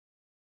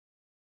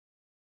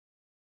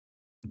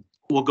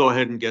We'll go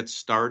ahead and get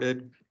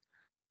started.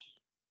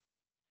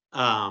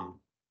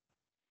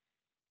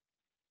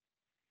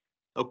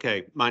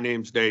 Okay, my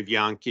name's Dave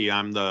Yankee.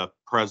 I'm the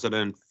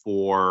president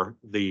for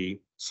the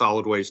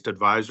Solid Waste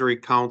Advisory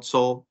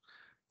Council.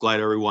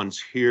 Glad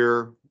everyone's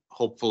here,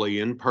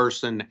 hopefully in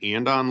person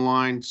and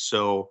online.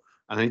 So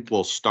I think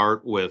we'll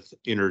start with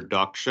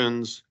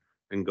introductions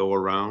and go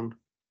around.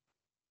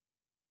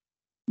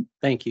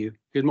 Thank you.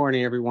 Good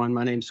morning, everyone.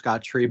 My name is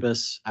Scott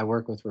Trebus. I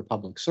work with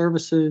Republic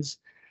Services,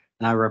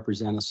 and I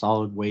represent a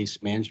solid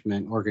waste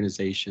management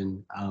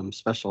organization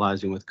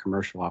specializing with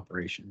commercial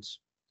operations.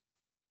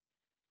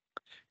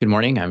 Good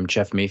morning. I'm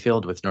Jeff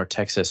Mayfield with North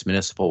Texas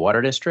Municipal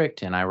Water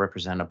District, and I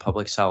represent a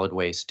public solid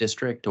waste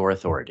district or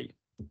authority.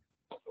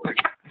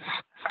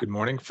 Good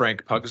morning.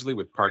 Frank Pugsley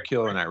with Park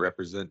Hill, and I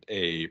represent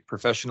a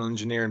professional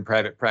engineer in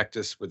private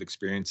practice with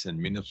experience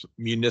in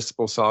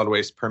municipal solid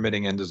waste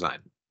permitting and design.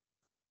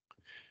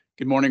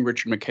 Good morning.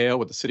 Richard McHale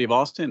with the City of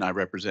Austin. I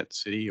represent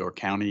city or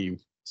county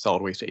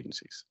solid waste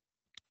agencies.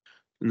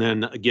 And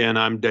then again,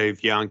 I'm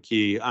Dave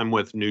Yankee. I'm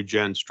with New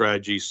Gen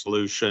Strategy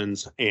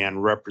Solutions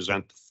and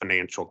represent the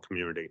financial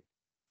community.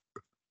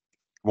 Good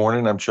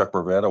morning. I'm Chuck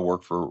Bravett. I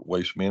work for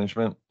Waste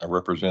Management. I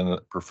represent a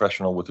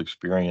professional with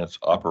experience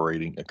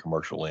operating a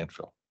commercial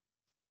landfill.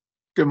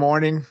 Good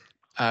morning.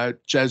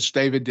 Judge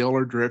David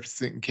Dillard,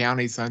 representing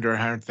counties under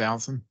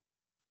 100,000.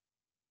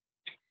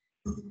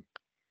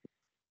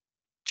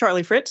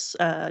 Charlie Fritz,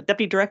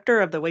 Deputy Director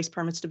of the Waste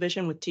Permits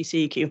Division with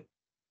TCEQ.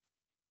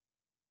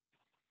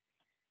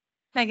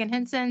 Megan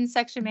Henson,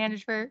 Section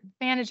Manager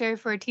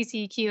for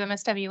TCEQ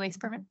MSW Waste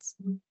Permits.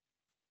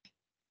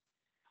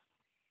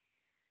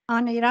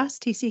 Anna Yaras,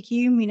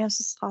 TCEQ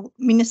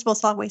Municipal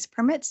Solid Waste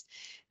Permits,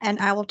 and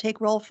I will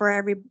take roll for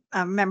every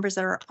members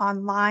that are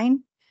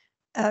online.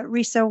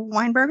 Risa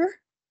Weinberger.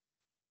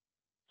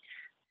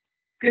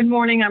 Good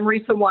morning. I'm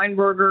Risa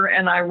Weinberger,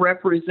 and I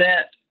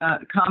represent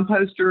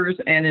composters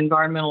and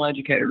environmental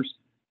educators.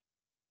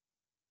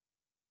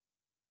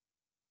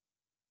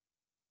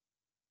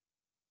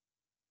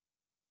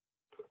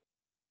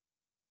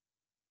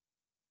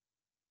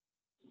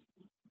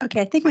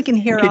 Okay, I think we can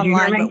hear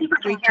online,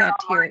 but we can't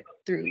hear it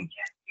through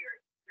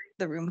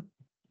the room.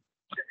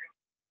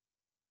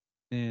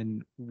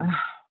 And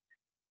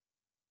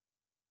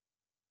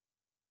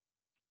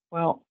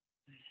well,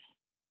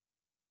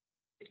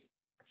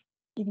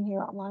 you can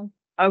hear online.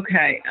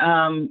 Okay.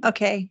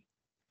 Okay.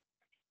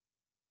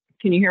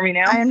 Can you hear me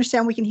now? I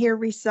understand we can hear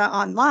Risa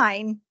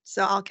online,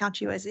 so I'll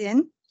count you as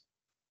in.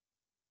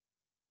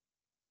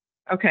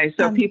 Okay,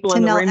 so people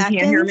in the room can't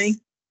hear me?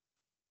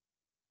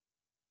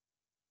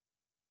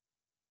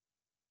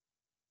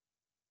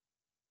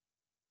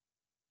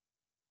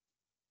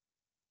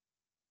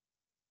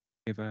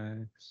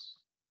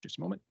 Just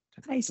a moment.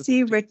 I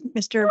see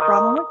Mr.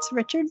 Bromowitz,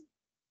 Richard.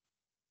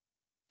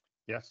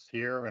 Yes,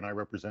 here, and I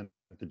represent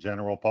the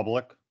general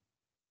public.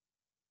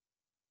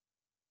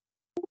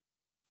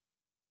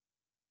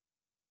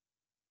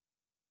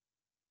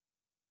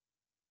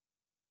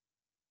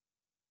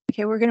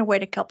 Okay, we're going to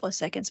wait a couple of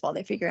seconds while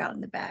they figure out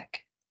in the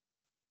back.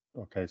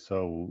 Okay,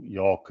 so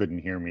y'all couldn't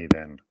hear me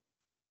then.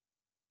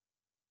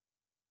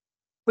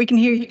 We can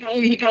hear you.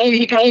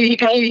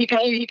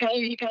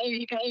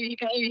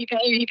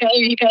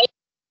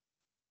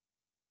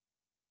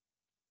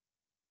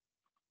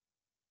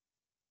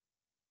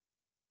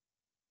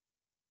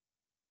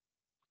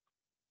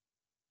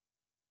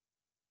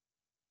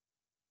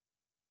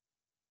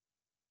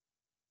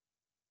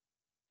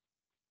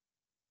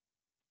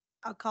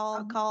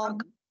 I'll call.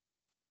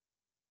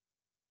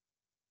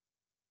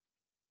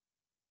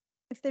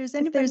 If there's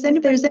their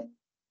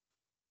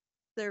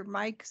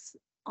mics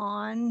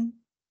on,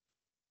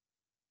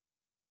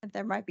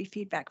 there might be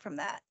feedback from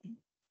that.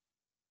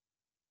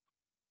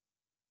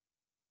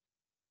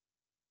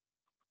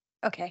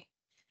 Okay.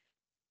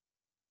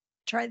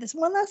 Try this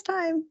one last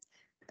time.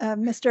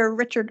 Mr.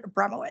 Richard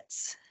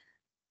Bromowitz.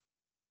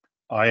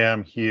 I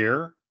am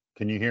here.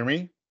 Can you hear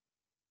me?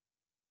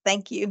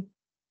 Thank you.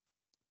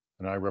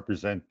 And I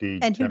represent the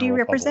And who do you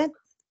represent?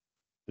 Public.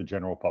 The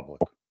general public.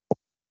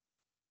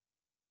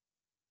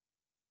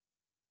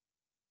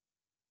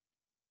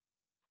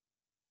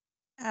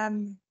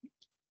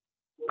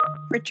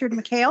 Richard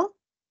McHale.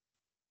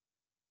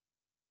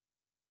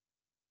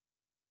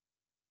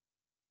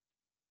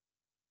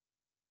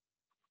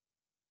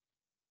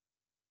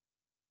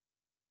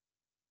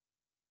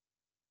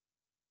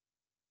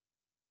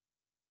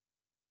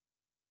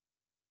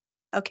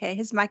 Okay,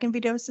 his mic and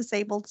video is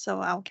disabled, so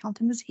I'll count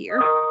him as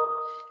here.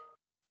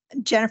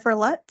 Jennifer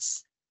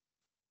Lutz.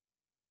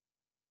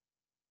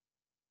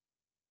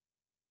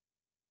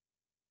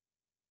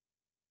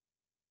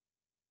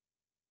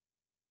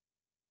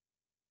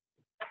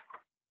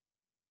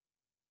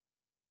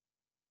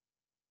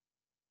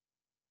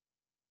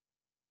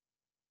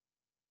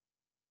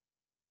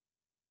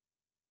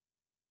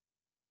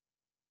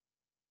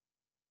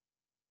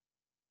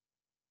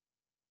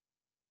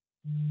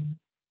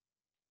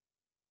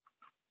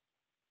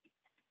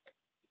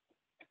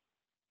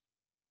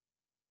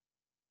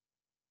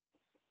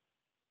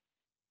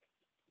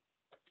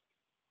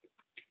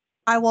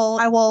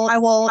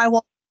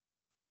 I'll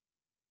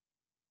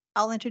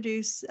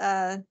introduce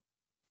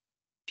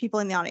people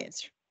in the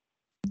audience.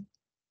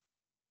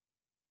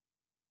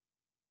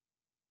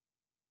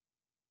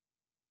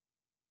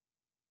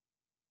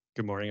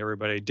 Good morning,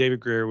 everybody. David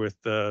Greer with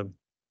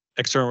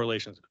External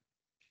Relations.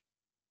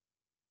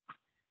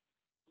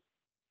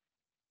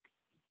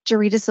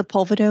 Jarita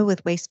Sepulvedo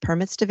with Waste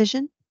Permits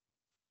Division.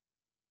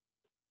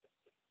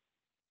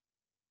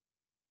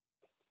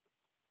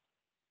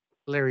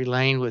 Larry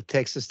Lane with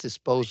Texas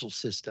Disposal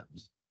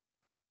Systems.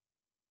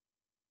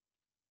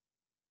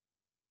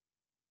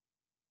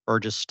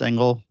 Burgess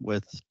Stengel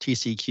with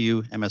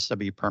TCQ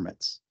MSW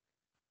Permits.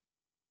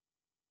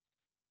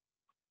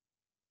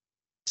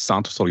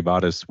 Santos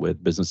Olivares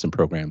with Business and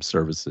Program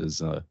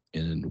Services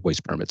in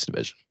Waste Permits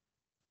Division.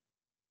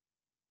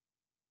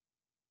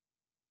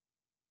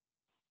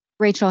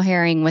 Rachel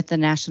Herring with the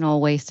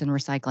National Waste and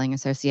Recycling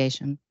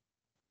Association.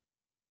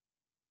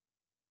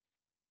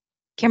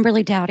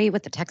 Kimberly Dowdy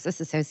with the Texas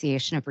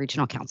Association of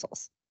Regional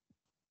Councils.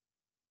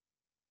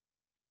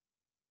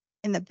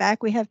 In the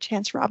back, we have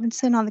Chance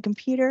Robinson on the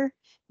computer.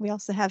 We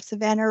also have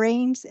Savannah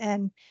Rains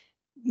and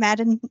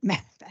Maddie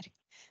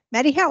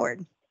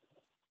Howard.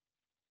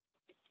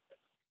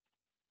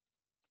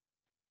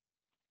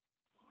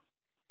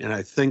 And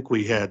I think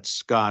we had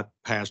Scott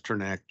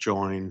Pasternak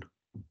join.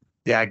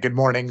 Yeah, good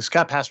morning.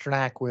 Scott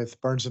Pasternak with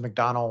Burns and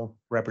McDonnell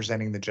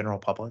representing the general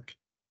public.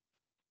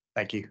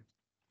 Thank you.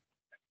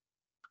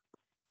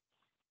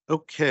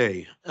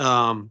 Okay,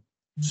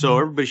 so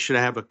everybody should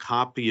have a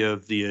copy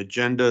of the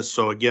agenda.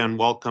 So again,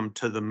 welcome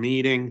to the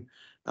meeting.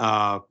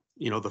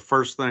 The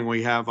first thing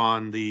we have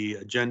on the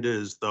agenda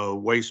is the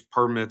Waste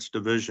Permits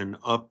Division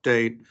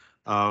update.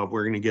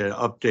 We're going to get an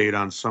update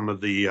on some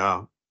of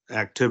the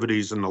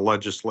activities in the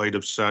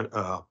legislative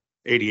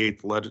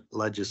 88th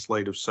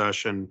legislative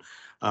session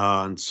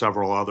and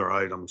several other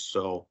items.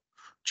 So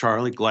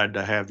Charlie, glad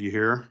to have you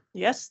here.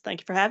 Yes, thank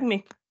you for having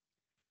me.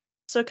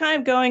 So kind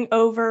of going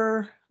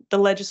over the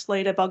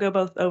legislative, I'll go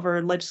both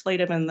over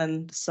legislative and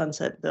then the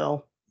sunset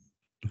bill.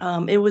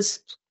 It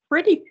was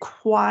pretty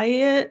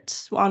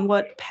quiet on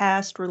what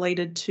passed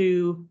related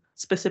to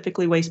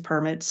specifically waste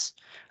permits.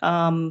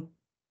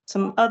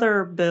 Some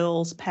other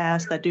bills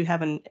passed that do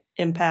have an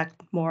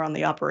impact more on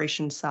the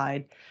operations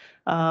side.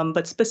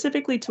 But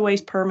specifically to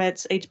waste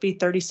permits, HB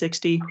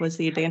 3060 was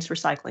the advanced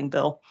recycling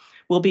bill.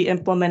 We'll be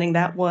implementing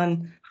that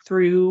one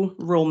through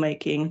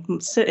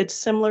rulemaking. It's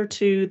similar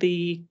to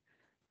the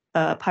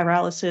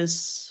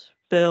pyrolysis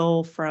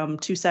bill from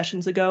 2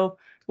 sessions ago,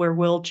 where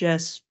we'll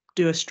just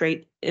do a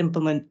straight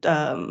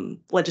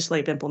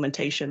legislative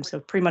implementation. So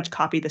pretty much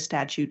copy the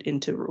statute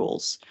into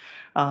rules.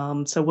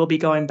 So we'll be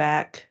going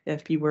back.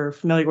 If you were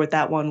familiar with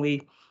that one,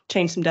 we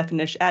changed some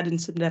definition, added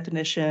some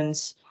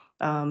definitions,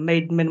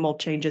 made minimal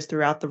changes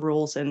throughout the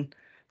rules and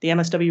the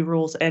MSW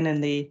rules and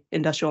in the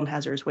industrial and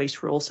hazardous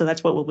waste rules. So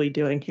that's what we'll be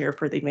doing here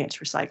for the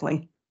advanced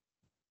recycling.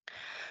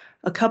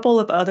 A couple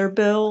of other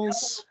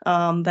bills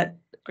that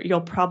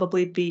you'll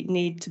probably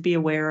need to be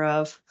aware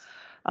of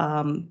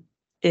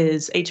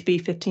is HB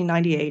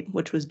 1598,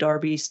 which was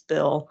Darby's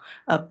bill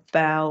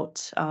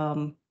about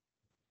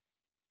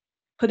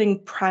putting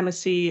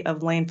primacy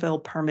of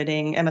landfill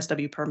permitting,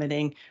 MSW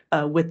permitting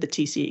with the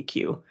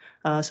TCEQ.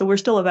 So we're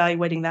still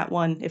evaluating that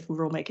one, if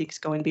rulemaking is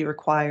going to be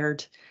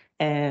required,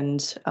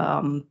 and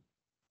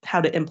how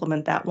to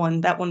implement that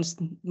one. That one's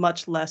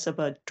much less of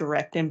a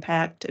direct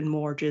impact and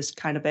more just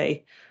kind of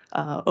a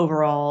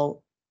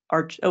overall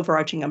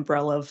overarching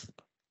umbrella of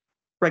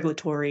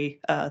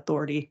regulatory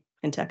authority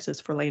in Texas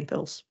for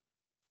landfills.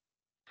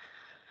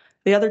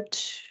 The other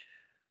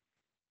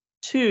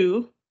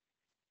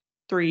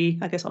three,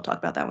 I guess I'll talk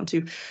about that one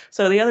too.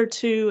 So the other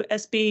two,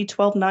 SB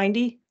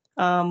 1290,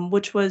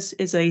 which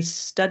is a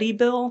study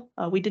bill.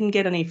 We didn't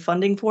get any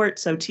funding for it,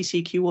 so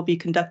TCQ will be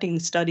conducting the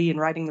study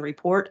and writing the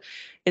report.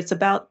 It's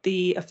about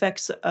the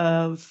effects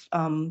of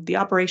the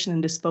operation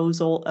and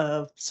disposal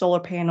of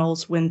solar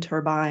panels, wind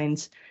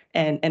turbines,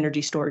 and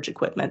energy storage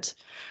equipment.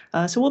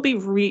 So we'll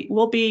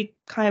be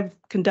kind of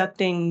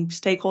conducting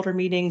stakeholder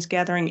meetings,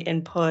 gathering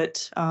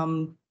input.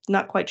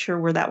 Not quite sure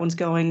where that one's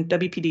going.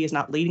 WPD is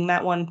not leading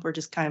that one.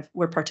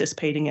 We're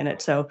participating in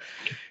it. So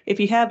if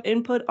you have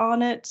input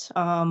on it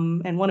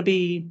and want to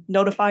be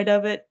notified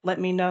of it, let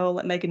me know,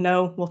 let Megan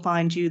know. We'll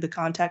find you the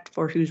contact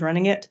for who's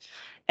running it.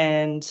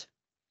 And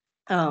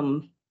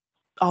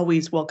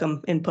always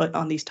welcome input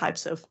on these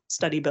types of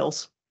study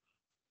bills.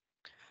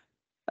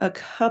 A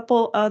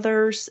couple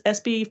others,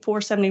 SB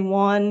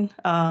 471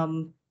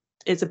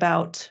 is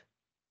about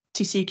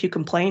TCEQ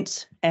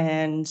complaints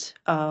and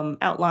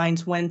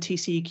outlines when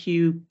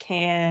TCEQ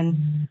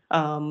can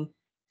kind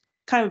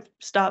of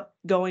stop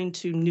going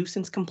to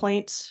nuisance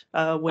complaints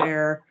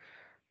where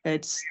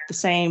it's the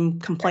same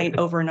complaint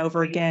over and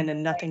over again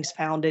and nothing's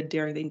founded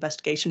during the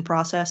investigation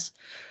process.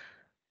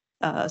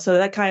 So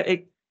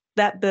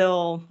that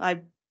bill,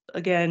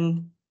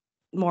 again,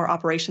 more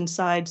operations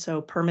side, so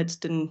permits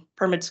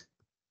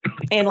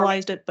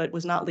analyzed it, but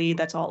was not lead.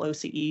 That's all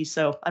OCE.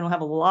 So I don't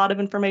have a lot of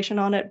information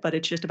on it, but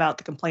it's just about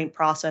the complaint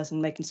process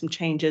and making some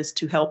changes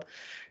to help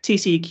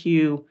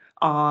TCEQ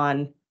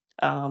on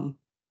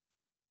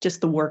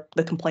just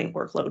the complaint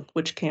workload,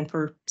 which can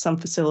for some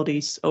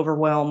facilities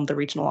overwhelm the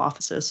regional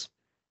offices.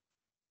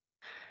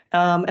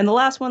 And the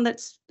last one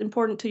that's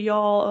important to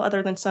y'all,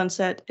 other than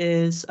sunset,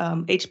 is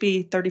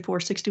HB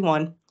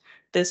 3461.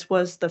 This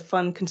was the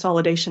fund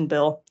consolidation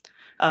bill.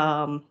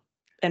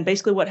 And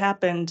basically what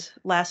happened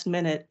last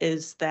minute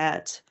is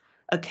that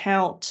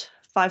account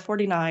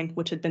 549,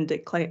 which had been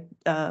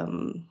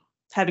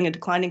having a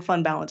declining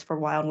fund balance for a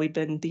while,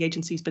 and the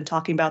agency's been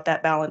talking about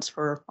that balance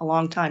for a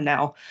long time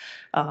now.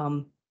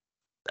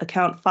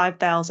 Account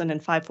 5,000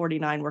 and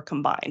 549 were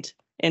combined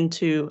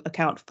into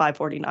account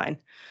 549.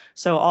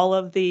 So all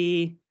of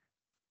the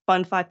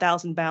fund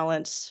 5,000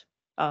 balance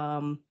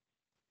and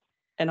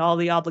all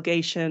the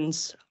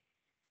obligations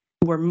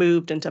were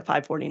moved into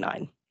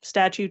 549.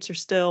 Statutes are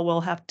still,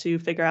 we'll have to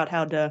figure out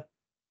how to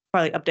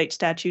probably update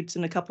statutes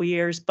in a couple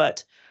years,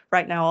 but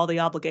right now all the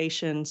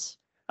obligations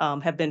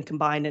have been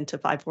combined into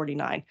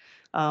 549.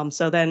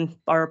 So then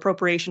our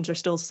appropriations are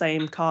still the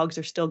same. COGS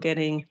are still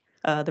getting,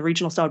 the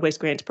Regional Solid Waste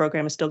Grants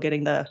Program is still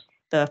getting the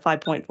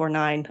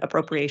 5.49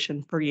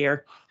 appropriation per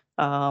year.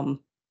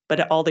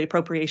 But all the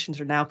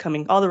appropriations are now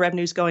coming, all the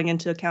revenues going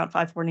into account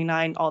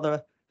 549, all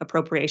the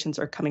appropriations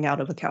are coming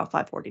out of account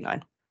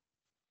 549.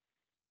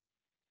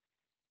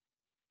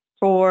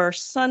 For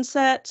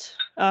sunset,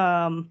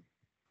 I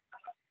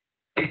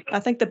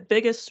think the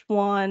biggest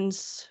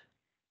ones,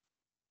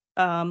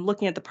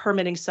 looking at the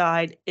permitting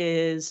side,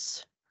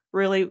 is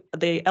really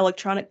the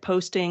electronic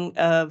posting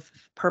of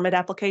permit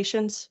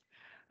applications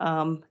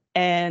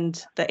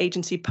and the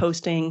agency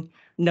posting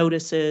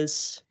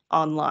notices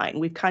online.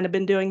 We've kind of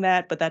been doing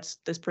that, but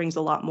this brings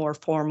a lot more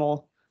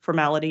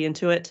formality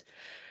into it.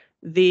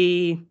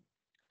 These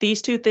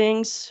two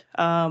things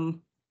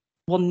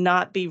will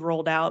not be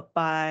rolled out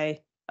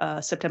by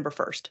September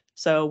 1st.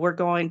 So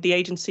the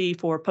agency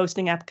for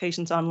posting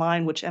applications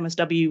online, which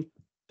MSW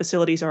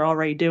facilities are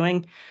already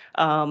doing,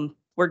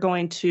 we're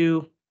going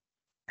to,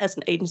 as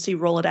an agency,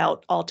 roll it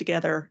out all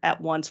together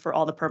at once for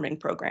all the permitting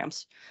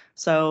programs.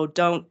 So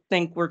don't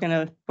think we're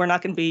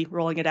not gonna be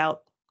rolling it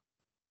out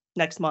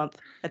next month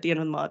at the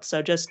end of the month.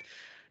 So just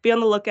be on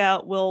the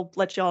lookout. We'll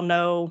let y'all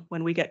know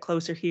when we get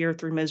closer here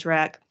through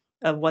MSWRRAC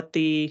of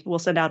we'll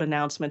send out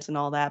announcements and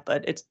all that,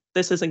 but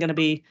this isn't going to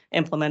be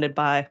implemented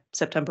by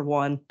September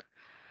 1.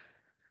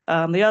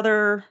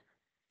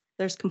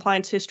 There's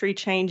compliance history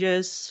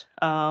changes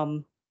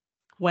if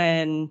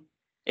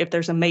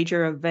there's a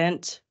major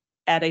event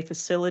at a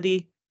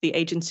facility, the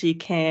agency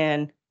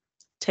can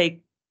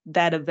take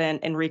that event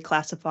and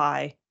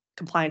reclassify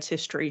compliance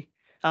history.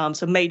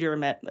 So major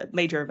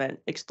event,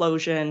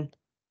 explosion,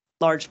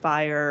 large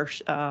fire,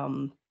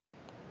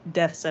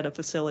 deaths at a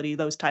facility,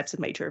 those types of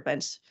major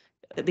events.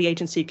 The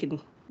agency can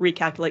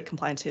recalculate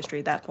compliance history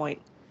at that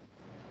point.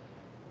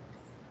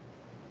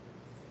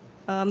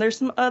 There's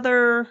some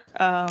other,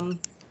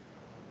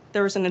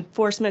 there was an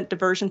enforcement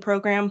diversion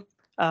program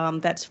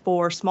that's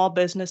for small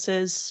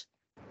businesses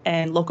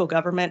and local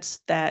governments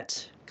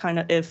that kind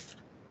of, if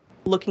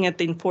looking at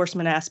the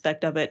enforcement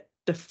aspect of it,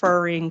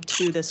 deferring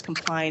to this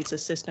compliance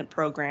assistant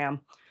program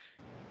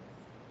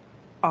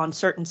on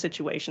certain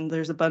situations.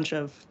 There's a bunch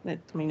of,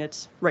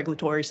 it's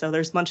regulatory, so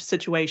there's a bunch of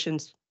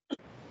situations.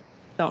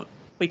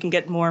 We can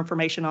get more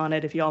information on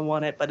it if y'all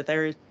want it, but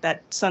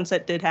that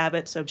sunset did have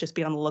it, so just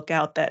be on the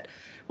lookout that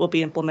we'll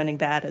be implementing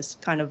that as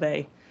kind of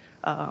a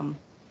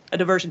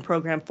diversion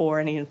program for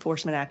any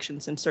enforcement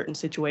actions in certain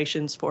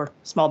situations for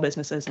small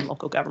businesses and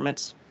local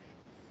governments.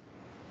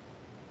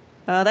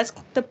 That's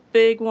the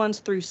big ones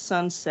through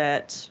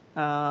sunset.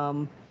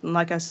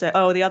 Like I said,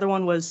 the other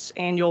one was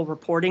annual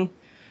reporting.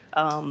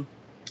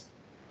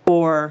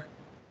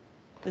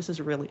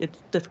 It's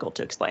difficult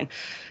to explain.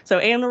 So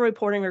annual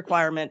reporting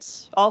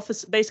requirements,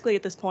 basically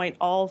at this point,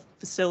 all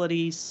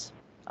facilities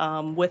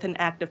with an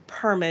active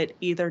permit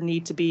either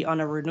need to be on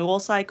a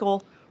renewal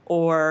cycle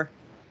or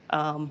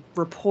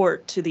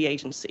report to the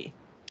agency.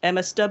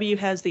 MSW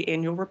has the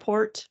annual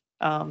report.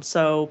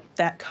 So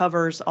that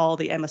covers all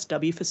the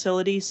MSW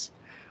facilities.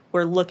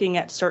 We're looking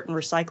at certain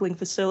recycling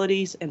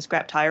facilities and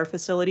scrap tire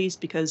facilities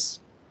because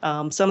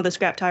some of the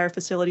scrap tire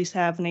facilities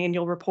have an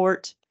annual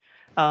report.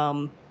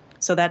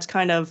 So that's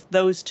kind of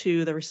those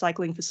two, the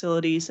recycling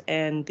facilities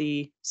and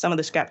some of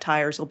the scrap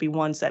tires will be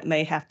ones that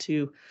may have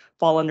to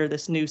fall under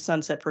this new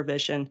sunset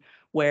provision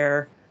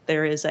where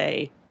there is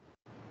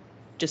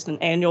just an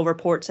annual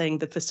report saying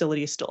the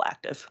facility is still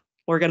active.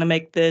 We're going to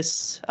make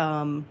this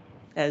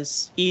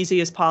as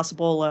easy as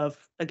possible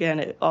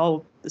again,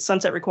 the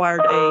sunset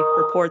required a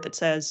report that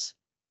says,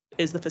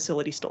 is the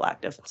facility still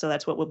active? So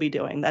that's what we'll be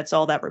doing. That's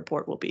all that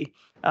report will be.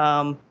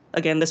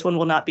 Again, this one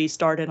will not be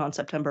started on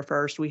September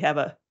 1st. We have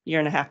a year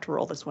and a half to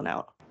roll this one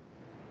out.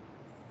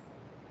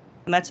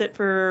 And that's it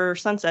for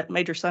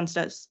major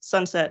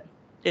sunset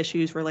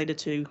issues related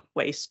to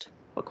waste.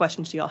 What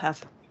questions do y'all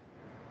have?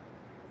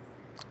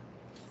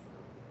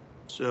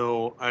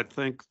 So I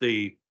think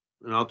the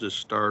and I'll just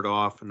start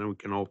off and then we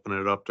can open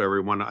it up to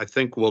everyone. I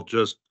think we'll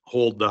just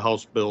hold the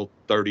House Bill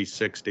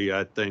 3060.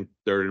 I think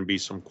there are going to be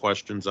some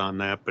questions on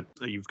that, but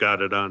you've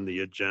got it on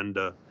the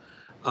agenda.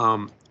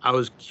 I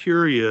was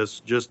curious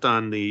just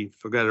on the,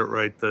 forget it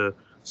right, the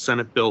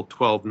Senate Bill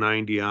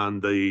 1290 on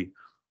the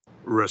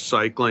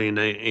recycling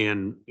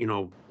and, you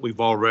know, we've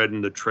all read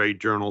in the trade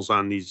journals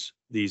on these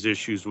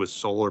issues with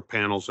solar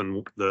panels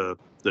and the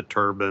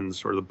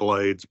turbines or the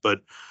blades, but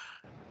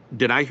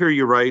did I hear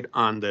you right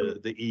on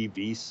the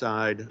EV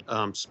side?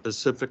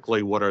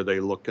 Specifically, what are they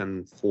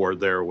looking for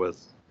there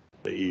with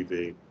the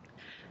EV?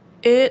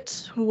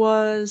 It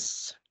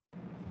was,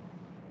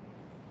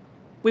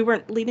 we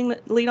weren't leading the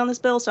lead on this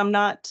bill, so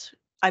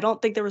I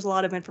don't think there was a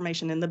lot of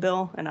information in the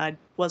bill, and I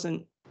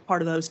wasn't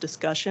part of those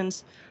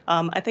discussions.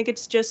 I think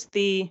it's just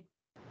a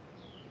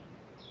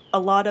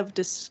lot of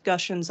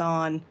discussions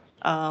on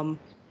the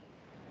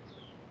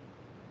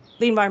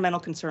environmental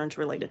concerns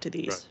related to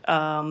these.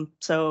 Right.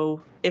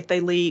 So if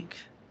they leak,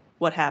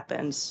 what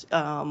happens?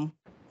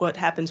 What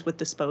happens with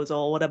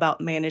disposal? What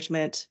about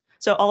management?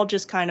 So all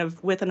just kind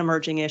of with an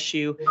emerging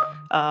issue,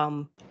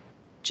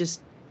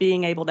 just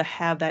being able to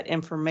have that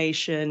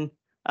information.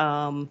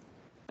 And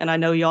I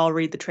know y'all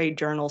read the trade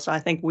journal, so I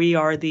think we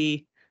are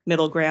the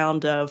middle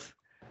ground of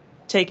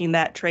taking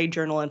that trade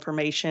journal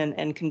information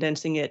and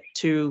condensing it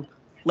to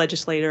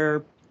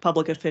legislator,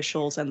 public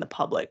officials, and the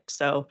public.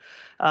 So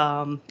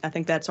I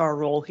think that's our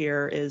role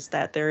here, is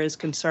that there is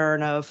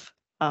concern of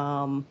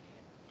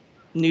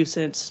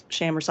nuisance,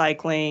 sham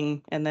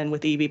recycling, and then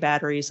with EV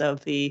batteries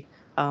of the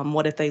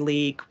what if they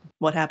leak,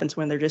 what happens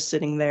when they're just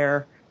sitting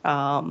there,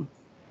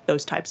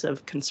 those types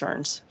of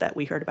concerns that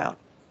we heard about.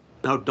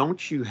 Now,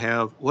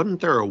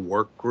 wasn't there a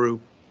work group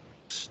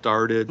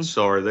started?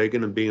 So are they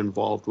going to be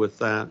involved with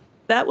that?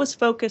 That was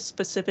focused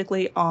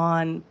specifically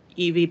on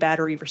EV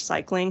battery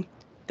recycling.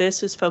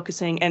 This is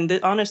focusing, and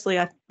honestly,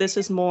 this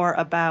is more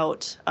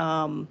about,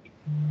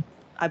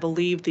 I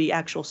believe, the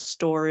actual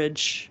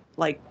storage,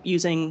 like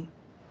using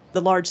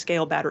the large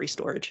scale battery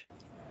storage,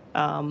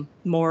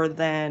 more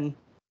than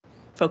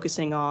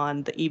focusing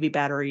on the EV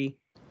battery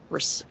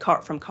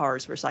from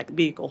cars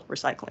vehicle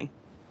recycling,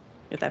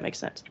 if that makes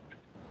sense.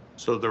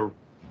 So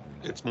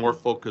it's more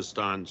focused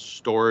on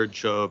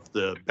storage of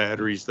the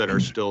batteries that are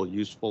still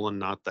useful and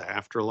not the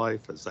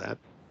afterlife, is that?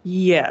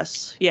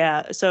 Yes,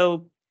 yeah.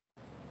 So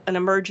an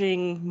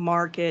emerging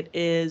market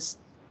is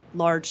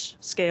large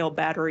scale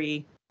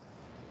battery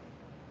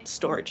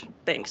storage.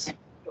 Thanks.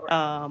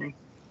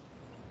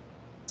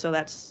 So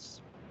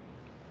that's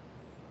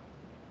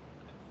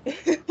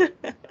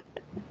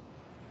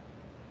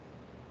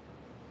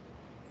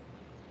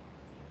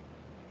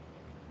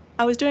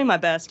I was doing my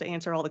best to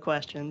answer all the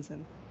questions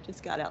and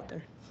just got out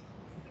there.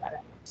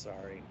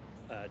 Sorry.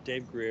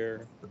 Dave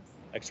Greer,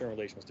 External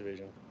Relations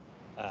Division.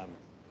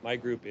 My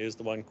group is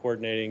the one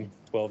coordinating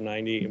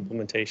 1290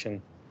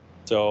 implementation.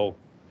 So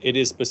it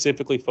is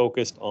specifically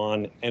focused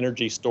on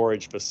energy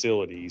storage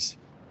facilities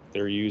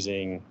that are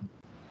using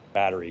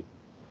battery.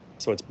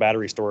 So it's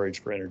battery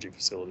storage for energy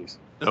facilities.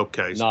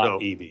 Okay.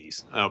 Not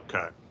EVs.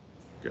 Okay.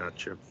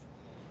 Gotcha.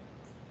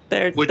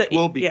 Which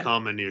will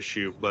become an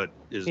issue, but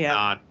is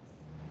not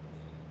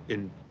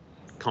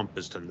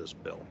encompassed in this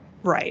bill.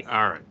 Right.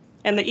 All right.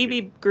 And the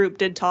EV group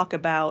did talk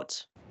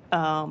about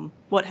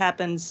what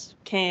happens,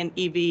 can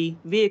EV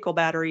vehicle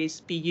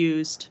batteries be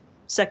used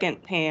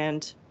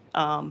secondhand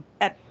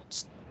at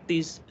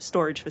these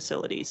storage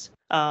facilities.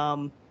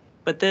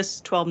 But this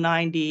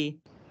 1290,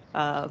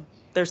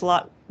 there's a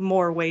lot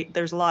more weight.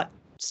 There's a lot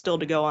still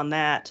to go on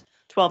that.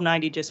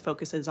 1290 just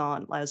focuses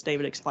on, as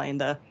David explained,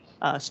 the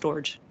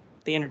storage,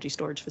 the energy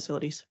storage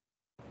facilities.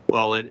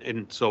 Well,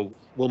 and so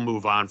we'll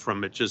move on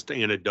from it just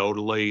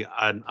anecdotally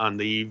on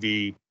the EV,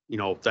 you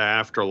know, the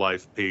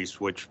afterlife piece,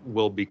 which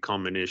will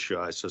become an issue,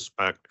 I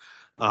suspect.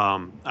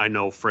 I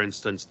know, for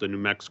instance, the New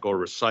Mexico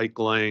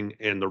Recycling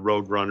and the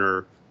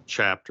Roadrunner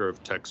chapter of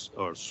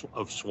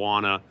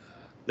SWANA,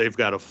 they've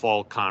got a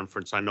fall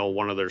conference. I know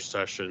one of their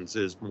sessions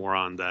is more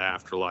on the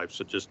afterlife,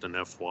 so just an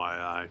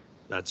FYI,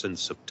 that's in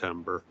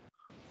September.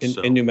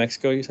 In New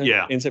Mexico, you said?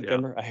 Yeah. In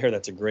September? Yeah. I hear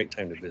that's a great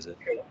time to visit.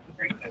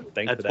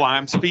 That's why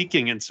I'm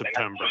speaking in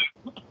September.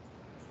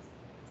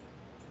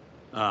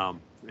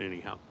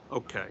 Anyhow,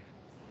 okay.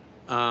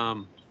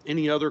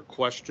 Any other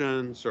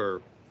questions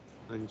or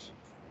things?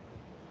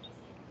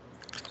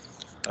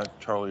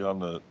 Charlie, on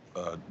the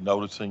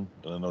noticing,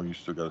 and I know you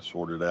still got to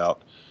sort it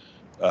out.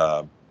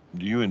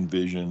 Do you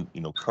envision,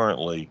 you know,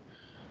 currently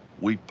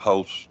we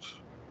post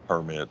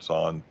permits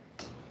on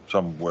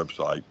some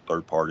website,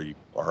 third party,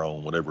 our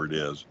own, whatever it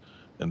is,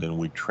 and then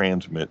we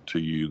transmit to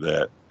you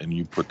that, and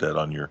you put that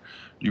on you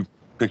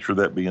picture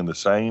that being the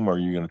same, or are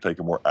you going to take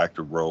a more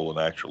active role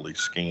in actually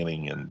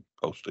scanning and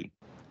posting?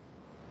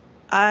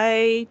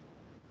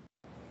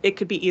 It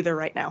could be either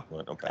right now.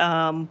 Right,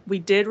 okay. We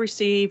did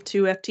receive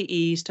 2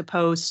 FTEs to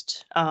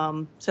post.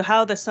 So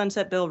how the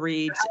sunset bill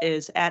reads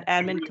is at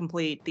admin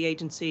complete, the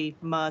agency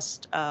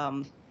must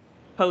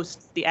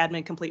post the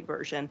admin complete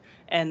version,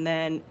 and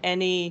then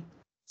any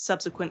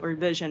subsequent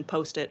revision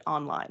post it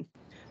online.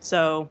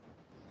 So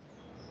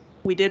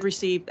we did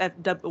receive,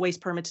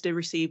 waste permits did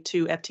receive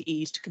 2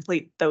 FTEs to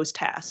complete those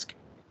tasks.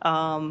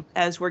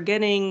 As we're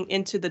getting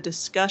into the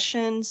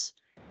discussions,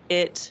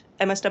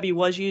 MSW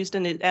was used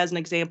as an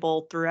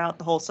example throughout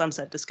the whole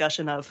sunset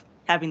discussion of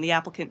having the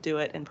applicant do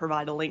it and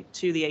provide a link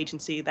to the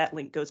agency. That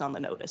link goes on the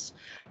notice.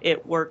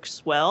 It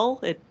works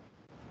well.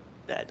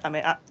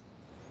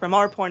 From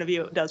our point of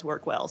view, it does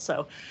work well.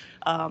 So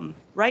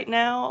right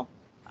now,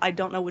 I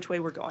don't know which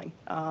way we're going.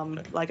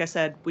 Like I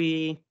said,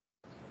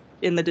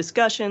 in the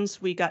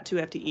discussions, we got 2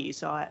 FTEs.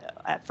 So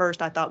at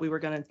first I thought we were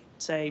going to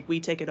say, we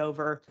take it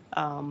over.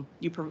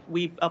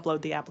 We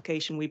upload the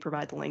application, we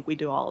provide the link, we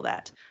do all of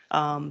that.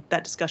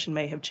 That discussion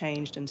may have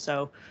changed. And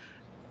so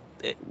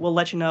we'll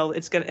let you know.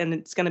 It's going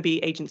to be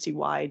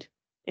agency-wide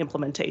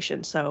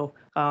implementation. So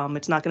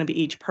it's not going to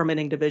be each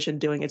permitting division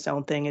doing its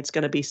own thing. It's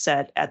going to be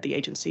set at the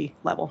agency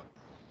level.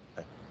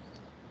 Okay.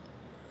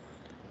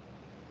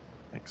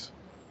 Thanks.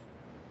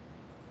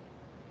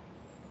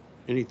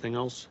 Anything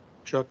else,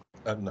 Chuck?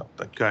 No,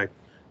 thank you. Okay.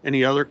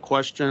 Any other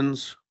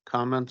questions,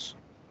 comments?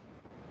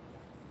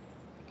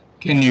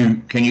 Can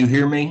you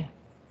hear me?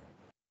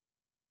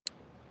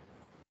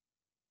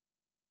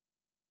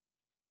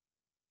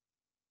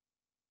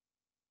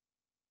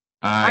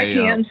 I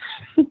can.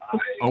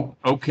 Oh,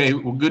 okay.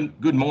 Well,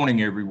 good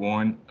morning,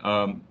 everyone.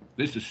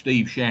 This is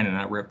Steve Shannon.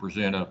 I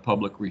represent a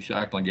public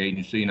recycling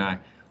agency, and I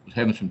was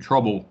having some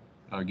trouble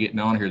getting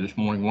on here this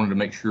morning. Wanted to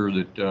make sure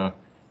that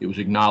it was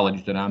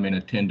acknowledged that I'm in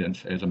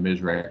attendance as a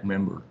MSWRRAC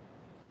member.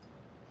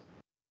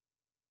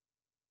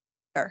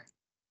 Sure.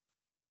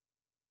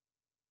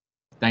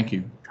 Thank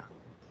you.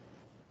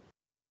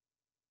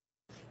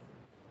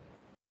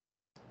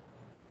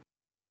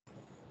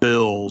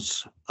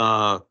 Bills.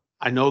 I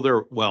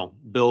know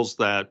bills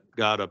that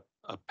got a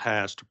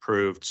passed,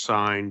 approved,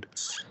 signed.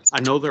 I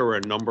know there were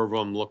a number of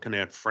them looking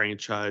at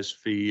franchise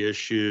fee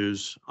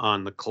issues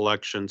on the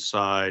collection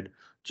side.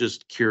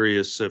 Just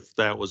curious if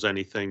that was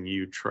anything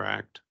you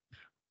tracked.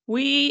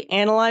 We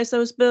analyzed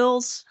those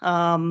bills.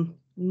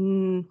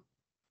 None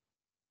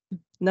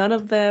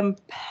of them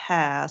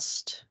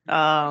passed.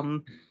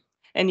 And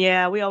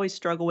yeah, we always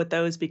struggle with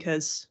those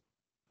because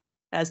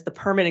as the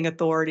permitting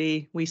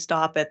authority, we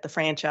stop at the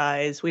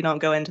franchise. We don't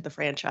go into the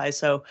franchise.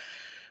 So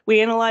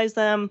we analyze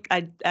them.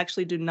 I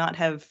actually do not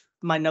have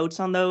my notes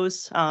on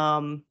those.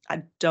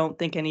 I don't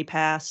think any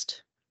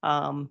passed.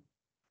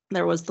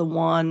 There was the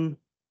one,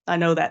 I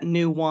know that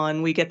new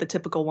one, we get the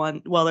typical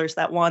one. Well, there's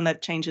that one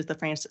that changes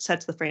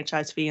sets the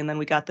franchise fee, and then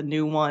we got the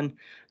new one.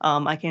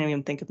 I can't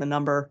even think of the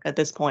number at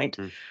this point.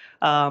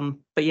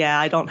 But yeah,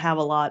 I don't have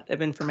a lot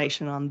of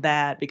information on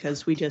that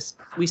because we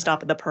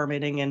stop at the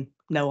permitting and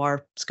know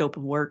our scope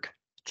of work.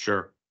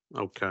 Sure.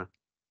 Okay.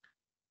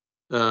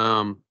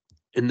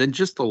 And then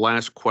just the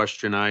last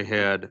question I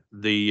had,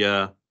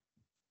 the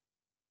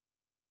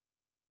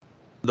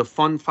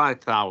Fund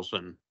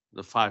 5,000,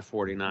 the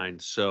 549.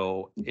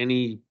 So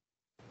any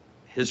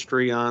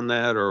history on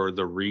that or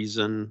the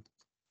reason?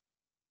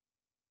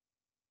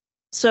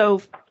 So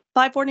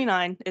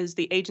 549 is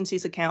the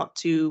agency's account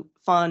to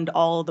fund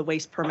all of the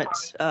waste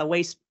permits,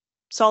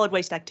 solid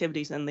waste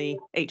activities in the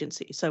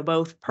agency. So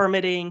both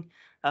permitting,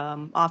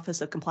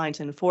 Office of Compliance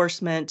and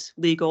Enforcement,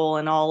 legal,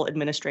 and all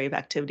administrative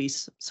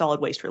activities, solid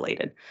waste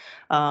related.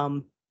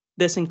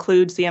 This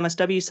includes the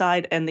MSW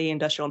side and the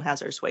industrial and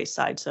hazardous waste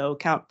side. So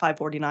count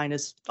 549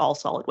 is all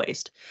solid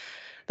waste.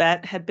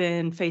 That had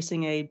been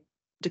facing a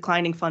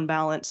declining fund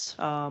balance.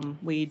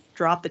 We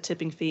dropped the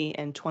tipping fee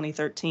in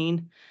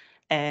 2013.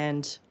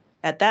 And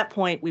at that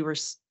point,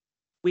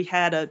 we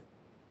had a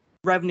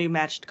revenue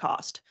matched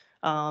cost.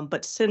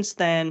 But since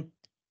then,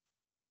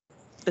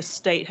 the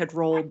state had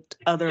rolled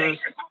other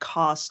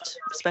costs,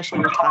 especially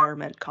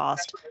retirement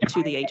cost,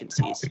 to the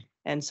agencies.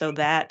 And so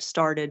that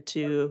started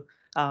to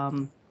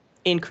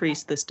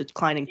increase this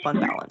declining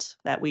fund balance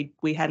that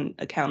we hadn't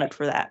accounted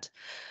for that.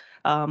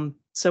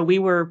 So we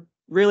were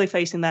really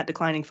facing that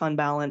declining fund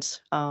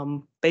balance.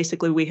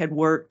 Basically, we had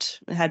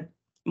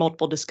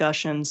multiple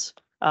discussions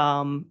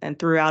and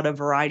threw out a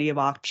variety of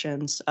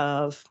options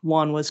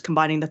one was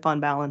combining the fund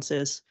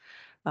balances,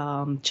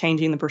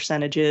 changing the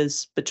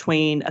percentages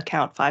between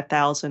account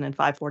 5,000 and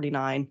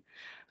 549.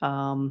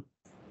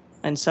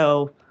 And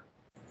so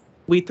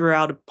we threw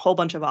out a whole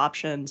bunch of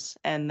options,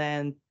 and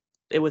then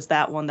it was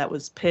that one that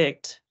was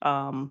picked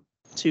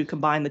to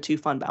combine the two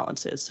fund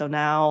balances. So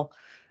now,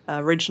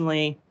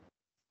 originally,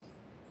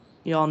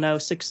 you all know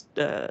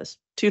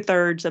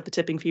 2/3 of the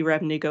tipping fee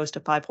revenue goes to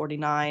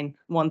 549,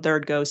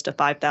 1/3 goes to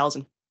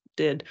 5,000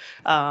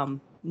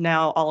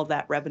 now all of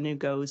that revenue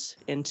goes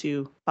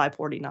into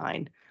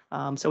 549.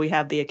 So we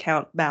have the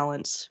account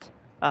balance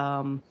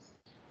and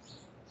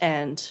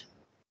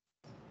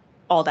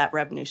all that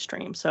revenue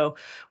stream. So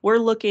we're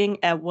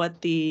looking at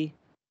what the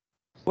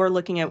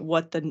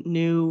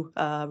new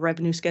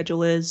revenue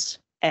schedule is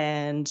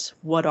and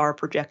what our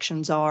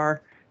projections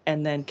are,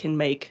 and then can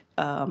make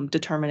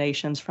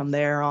determinations from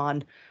there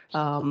on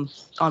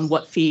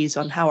what fees,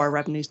 on how our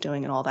revenue's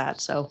doing and all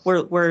that. So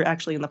we're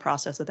actually in the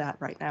process of that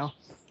right now.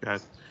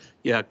 Okay.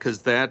 Yeah, because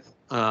that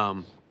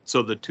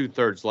So the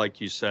 2/3,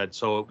 like you said,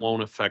 so it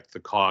won't affect the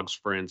COGS,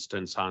 for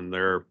instance, on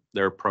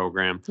their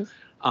program.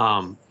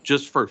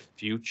 Just for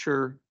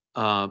future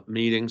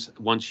meetings,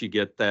 once you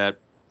get that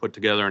put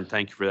together, and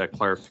thank you for that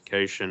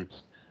clarification,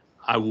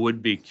 I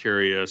would be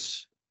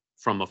curious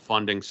from a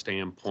funding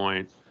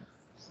standpoint,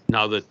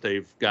 now that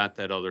they've got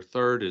that other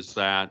third, is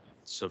that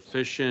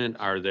sufficient?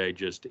 Are they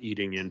just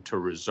eating into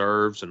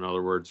reserves? In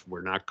other words,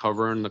 we're not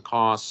covering the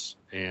costs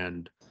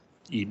and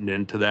eating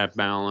into that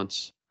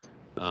balance?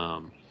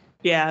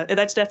 Yeah,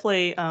 that's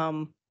definitely,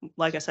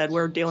 like I said,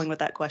 we're dealing with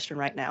that question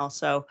right now.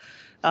 So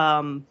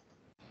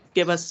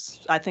give us,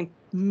 I think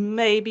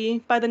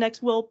maybe by the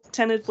next, we'll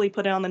tentatively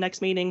put it on the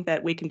next meeting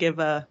that we can give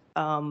a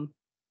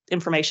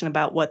information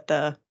about what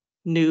the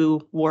new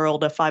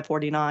world of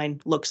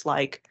 549 looks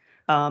like.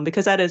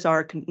 Because that is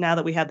our, now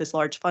that we have this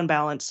large fund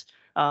balance,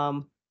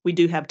 we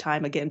do have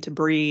time again to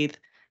breathe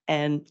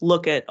and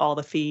look at all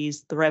the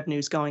fees, the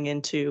revenues going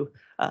into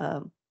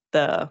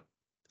the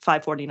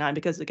 549,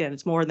 because again,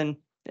 it's more than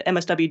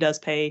MSW does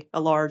pay a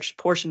large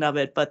portion of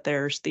it, but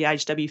there's the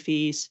IHW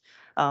fees,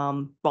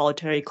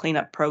 voluntary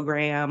cleanup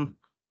program,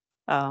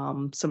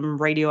 some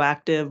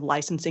radioactive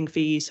licensing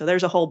fees. So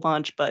there's a whole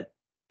bunch, but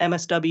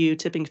MSW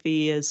tipping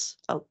fee is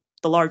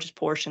the largest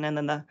portion, and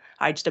then the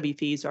IHW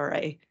fees are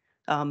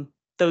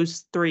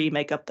those three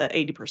make up the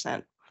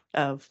 80%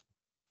 of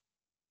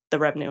the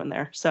revenue in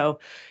there. So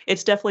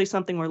it's definitely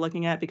something we're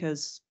looking at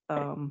because,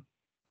 and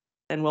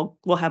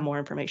we'll have more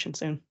information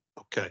soon.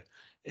 Okay.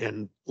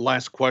 And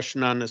last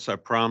question on this, I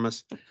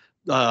promise.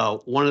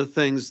 One of the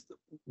things,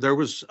 there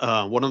was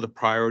one of the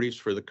priorities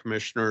for the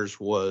commissioners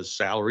was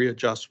salary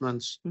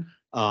adjustments.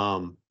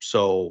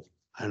 So,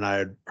 and I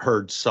had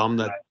heard some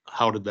that,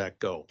 how did that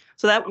go?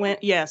 So that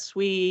went, yes,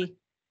 we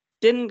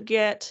didn't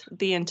get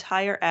the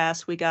entire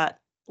ask. We got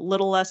a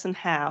little less than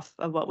half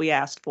of what we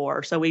asked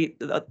for. So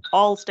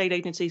all state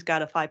agencies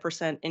got a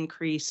 5%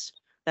 increase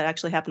that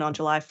actually happened on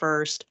July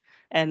 1st.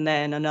 And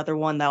then another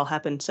one that'll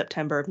happen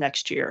September of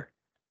next year.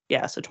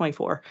 Yeah, so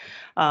 24.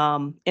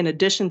 In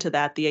addition to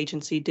that, the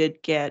agency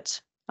did get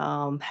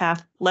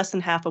less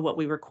than half of what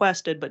we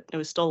requested, but it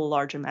was still a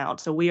large amount.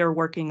 So we are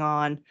working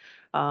on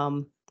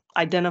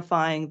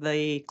identifying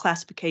the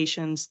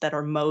classifications that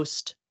are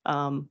most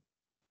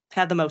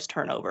have the most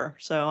turnover.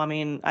 So I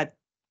mean,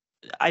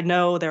 I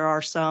know there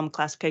are some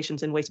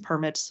classifications in waste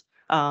permits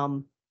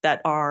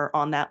that are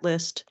on that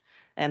list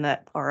and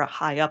that are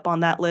high up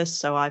on that list.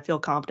 So I feel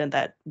confident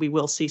that we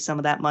will see some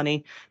of that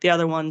money. The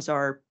other ones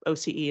are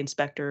OCE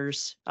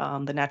inspectors,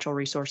 the natural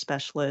resource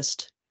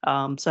specialist.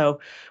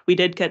 So we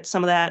did get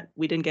some of that.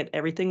 We didn't get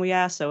everything we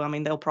asked. So, I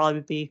mean, there'll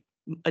probably be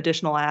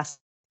additional asks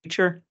in the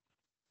future.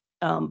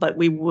 But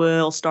we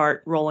will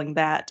start rolling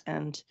that.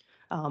 And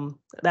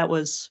that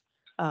was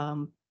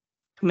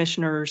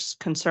commissioner's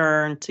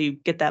concern to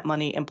get that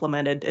money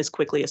implemented as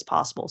quickly as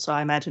possible. So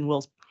I imagine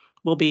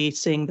we'll be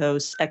seeing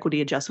those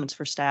equity adjustments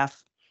for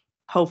staff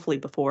hopefully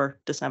before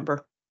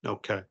December.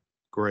 Okay,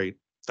 great.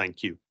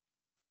 Thank you.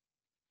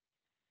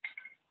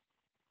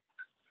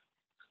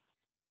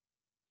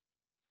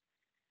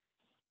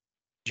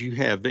 Do you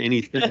have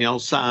anything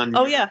else on?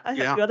 Oh yeah, I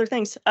have a few other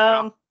things.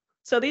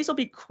 So these will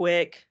be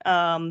quick.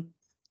 Last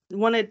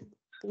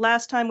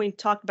time we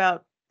talked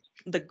about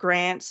the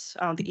grants,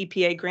 the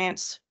EPA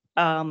grants.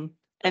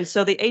 And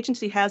so the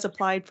agency has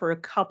applied for a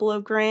couple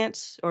of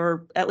grants,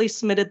 or at least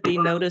submitted the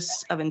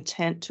notice of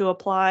intent to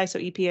apply. So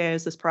EPA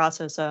is this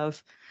process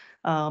of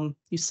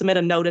you submit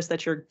a notice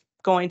that you're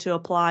going to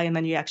apply, and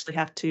then you actually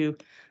have to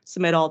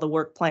submit all the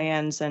work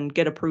plans and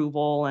get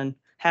approval and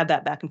have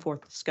that back and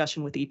forth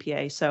discussion with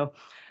EPA. So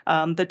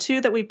the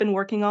two that we've been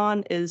working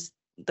on is,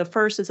 the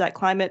first is that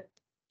climate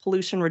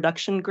pollution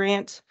reduction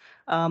grant.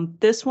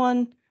 This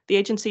one, the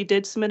agency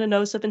did submit a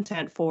notice of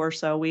intent for,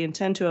 so we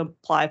intend to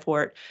apply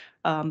for it.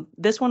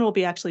 This one will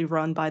be actually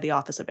run by the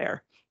Office of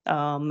Air.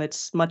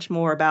 It's much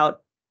more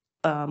about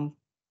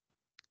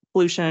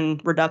pollution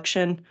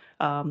reduction,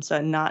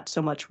 so not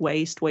so much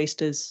waste.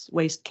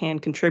 Waste can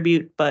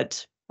contribute,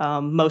 but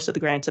most of the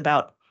grant's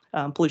about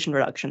pollution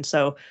reduction.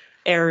 So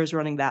Air is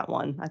running that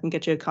one. I can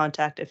get you a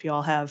contact if you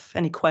all have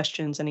any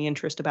questions, any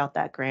interest about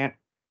that grant.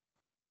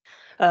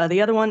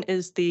 The other one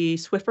is the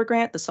SWIFR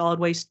grant, the Solid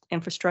Waste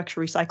Infrastructure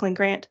Recycling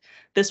Grant.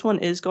 This one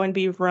is going to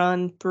be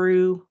run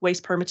through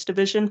Waste Permits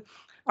Division.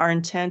 Our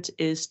intent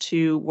is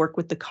to work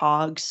with the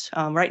COGS.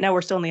 Right now,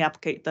 we're still in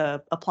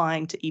the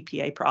applying to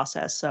EPA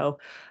process. So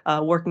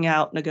working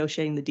out,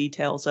 negotiating the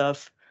details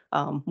of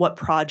what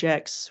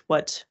projects,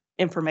 what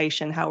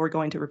information, how we're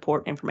going to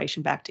report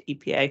information back to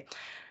EPA.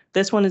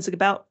 This one is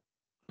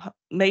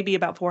maybe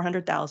about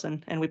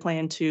 400,000, and we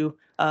plan to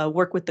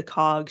work with the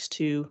COGS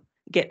to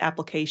get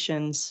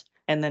applications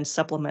and then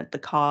supplement the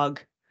COG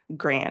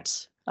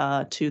grants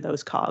to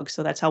those COGs.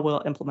 So that's how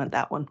we'll implement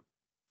that one.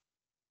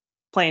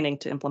 Planning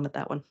to implement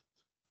that one.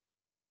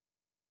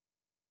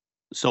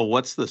 So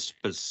what's the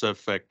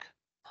specific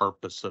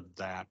purpose of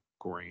that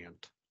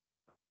grant?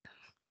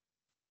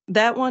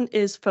 That one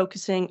is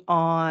focusing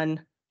on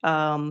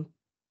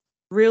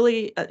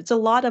really, it's a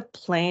lot of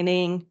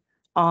planning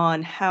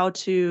on how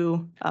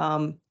to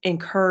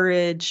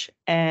encourage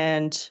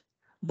and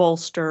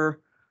bolster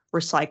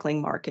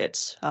recycling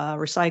markets,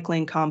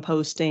 recycling,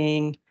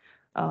 composting,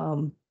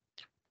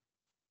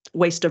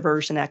 waste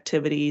diversion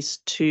activities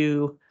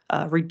to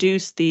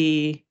reduce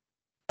the,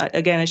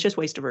 again, it's just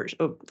waste diversion,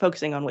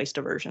 focusing on waste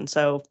diversion.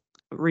 So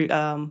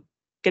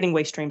getting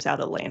waste streams out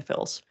of the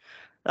landfills.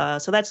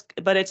 So that's,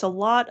 but it's a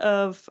lot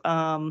of,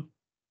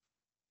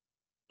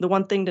 the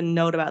one thing to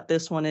note about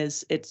this one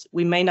is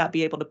we may not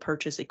be able to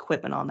purchase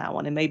equipment on that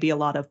one. It may be a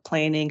lot of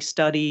planning,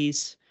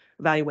 studies,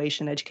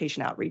 evaluation,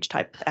 education, outreach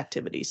type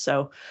activities.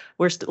 So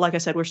we're like I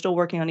said, we're still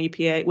working on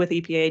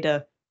EPA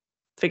to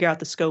figure out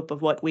the scope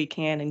of what we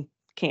can and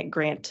can't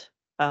grant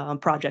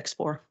projects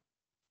for.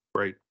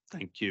 Great,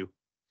 thank you. Is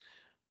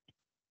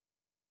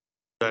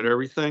that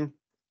everything?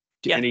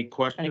 Yeah. Any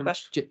questions? Any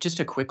questions? Just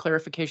a quick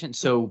clarification.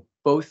 So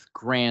both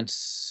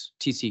grants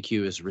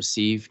TCQ has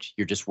received,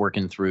 you're just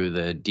working through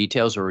the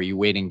details, or are you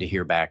waiting to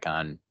hear back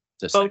on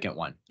the second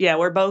one? Yeah,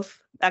 we're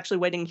both actually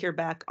waiting to hear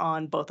back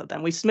on both of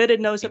them. We submitted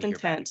notice of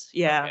intent,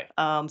 yeah,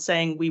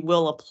 saying we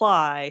will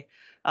apply.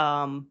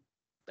 And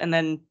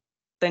then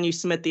you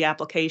submit the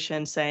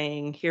application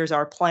saying, here's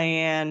our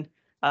plan.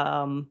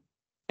 An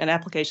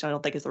application, I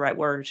don't think is the right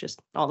word. It's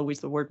just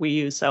always the word we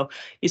use. So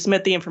you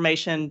submit the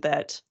information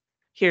that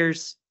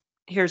here's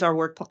our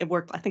work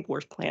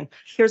plan.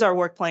 Here's our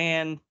work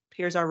plan.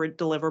 Here's our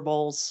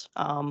deliverables,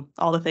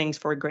 all the things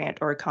for a grant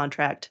or a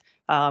contract.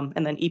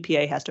 And then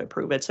EPA has to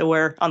approve it. So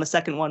we're on the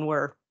second one,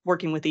 we're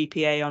working with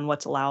EPA on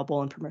what's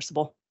allowable and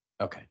permissible.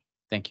 Okay,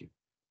 thank you.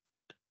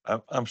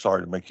 I'm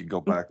sorry to make you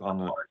go back on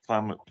the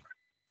climate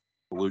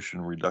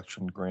pollution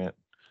reduction grant.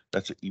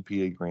 That's an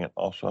EPA grant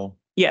also?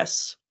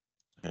 Yes.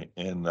 Okay,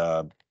 and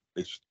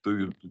it's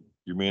through,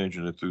 you're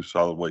managing it through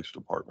solid waste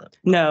department?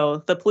 No,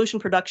 the pollution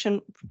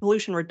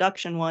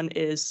reduction one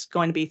is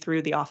going to be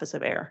through the Office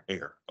of Air.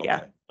 Air. Okay,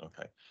 Yeah.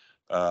 okay.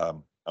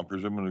 I'm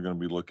presuming they're going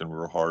to be looking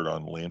real hard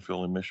on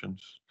landfill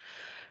emissions.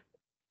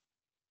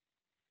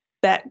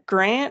 That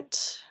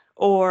grant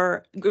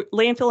or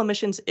landfill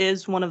emissions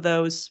is one of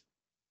those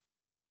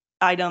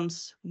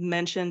items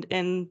mentioned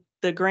in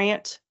the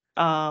grant.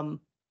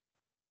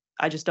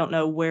 I just don't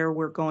know where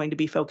we're going to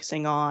be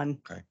focusing on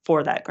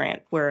for that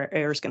grant, where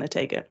Air is going to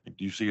take it.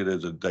 Do you see it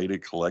as a data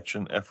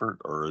collection effort,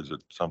 or is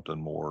it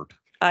something more?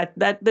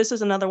 This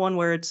is another one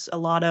where it's a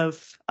lot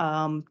of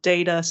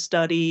data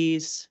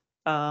studies,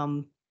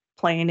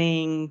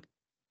 planning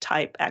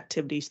type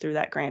activities through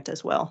that grant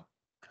as well.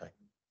 Okay.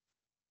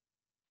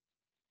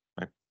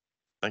 Right.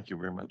 Thank you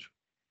very much.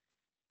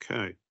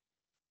 Okay.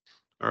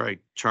 All right,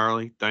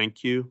 Charlie,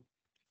 thank you.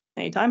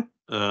 Anytime.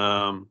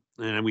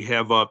 And we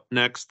have up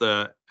next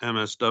the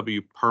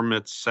MSW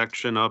permits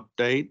section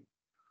update.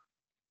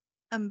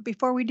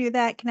 Before we do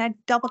that, can I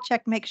double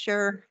check, make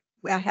sure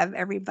I have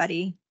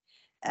everybody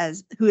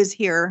who is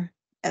here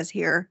as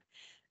here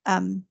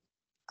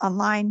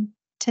online?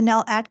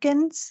 Tanel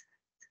Atkins.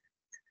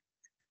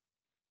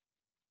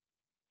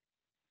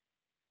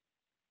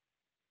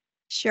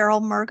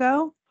 Cheryl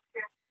Murgo.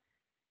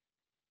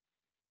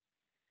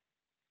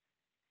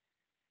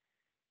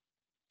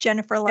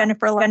 Jennifer.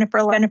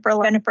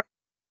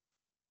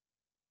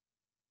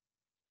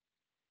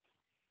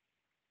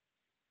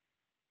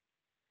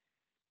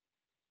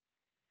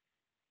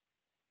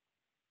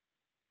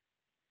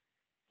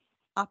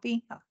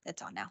 Hoppy, oh,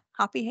 it's on now.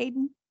 Hoppy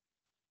Hayden.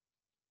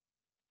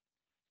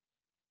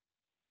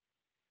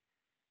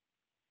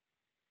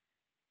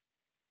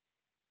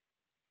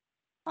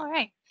 All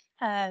right.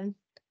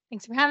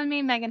 Thanks for having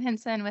me, Megan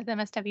Henson with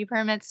MSW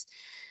Permits.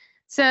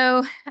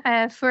 So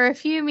for a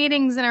few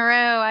meetings in a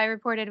row, I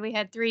reported we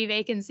had 3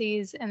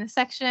 vacancies in the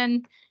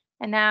section,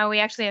 and now we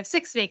actually have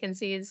 6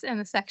 vacancies in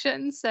the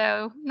section.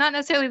 So not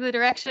necessarily the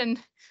direction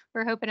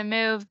we're hoping to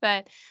move,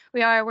 but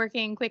we are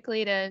working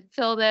quickly to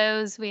fill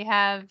those. We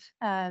have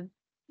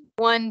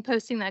 1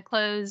 posting that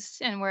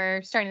closed, and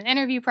we're starting the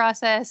interview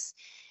process,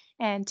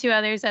 and 3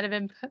 others that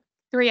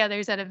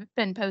have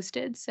been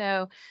posted.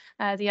 So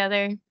the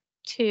other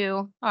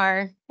 2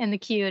 are in the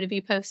queue to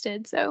be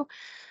posted. So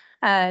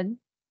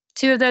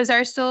 2 of those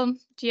are still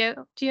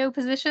geo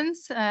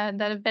positions that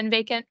have been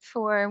vacant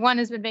for, 1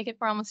 has been vacant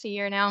for almost a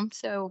year now.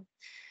 So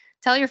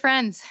tell your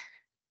friends,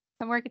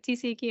 come work at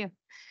TCQ.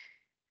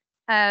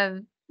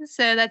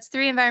 So that's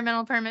 3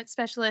 environmental permit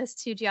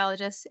specialists, 2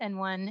 geologists, and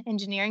 1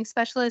 engineering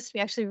specialist. We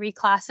actually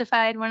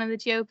reclassified one of the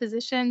geo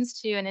positions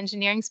to an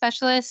engineering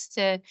specialist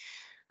to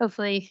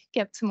hopefully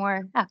get some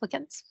more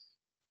applicants.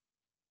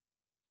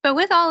 But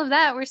with all of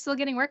that, we're still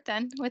getting work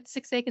done with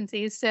 6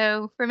 vacancies.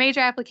 So for major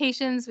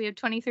applications, we have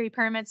 23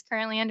 permits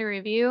currently under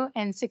review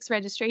and 6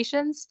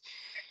 registrations.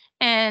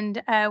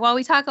 And while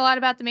we talk a lot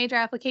about the major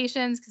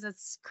applications, because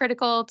it's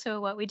critical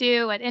to what we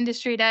do, what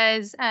industry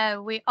does,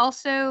 we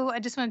also, I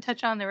just want to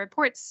touch on the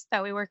reports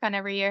that we work on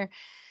every year.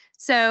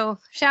 So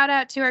shout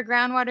out to our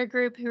groundwater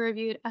group who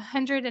reviewed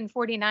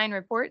 149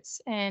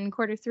 reports in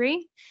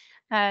Q3.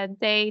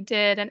 They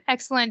did an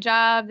excellent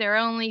job. There were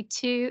only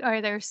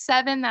there were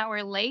 7 that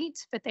were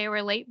late, but they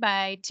were late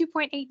by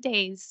 2.8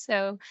 days.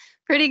 So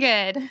pretty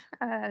good.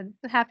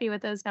 Happy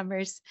with those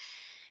numbers.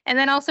 And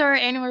then also our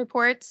annual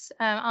reports,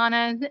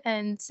 Anna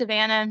and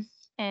Savannah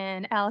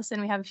and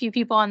Allison, we have a few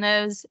people on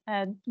those.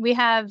 We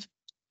have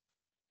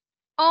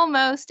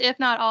almost, if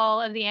not all,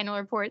 of the annual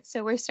reports.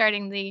 So we're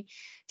starting the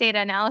data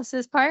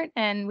analysis part,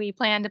 and we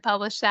plan to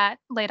publish that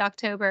late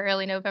October,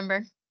 early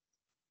November.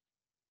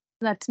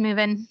 That's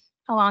moving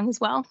along as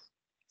well.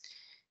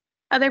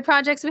 Other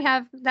projects we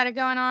have that are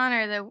going on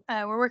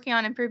are we're working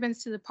on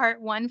improvements to the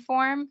Part 1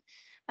 form.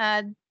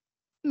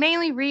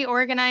 Mainly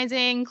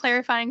reorganizing,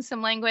 clarifying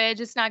some language.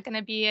 It's not going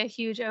to be a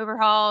huge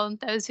overhaul.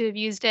 Those who have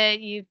used it,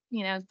 you've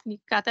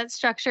got that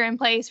structure in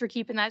place. We're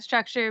keeping that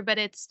structure, but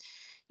it's,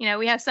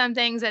 we have some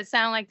things that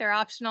sound like they're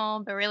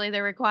optional, but really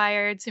they're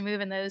required, so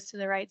moving those to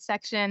the right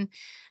section.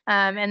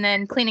 And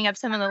then cleaning up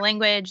some of the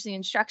language, the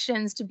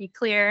instructions to be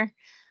clear.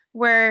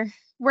 We're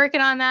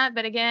working on that,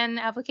 but again,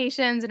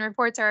 applications and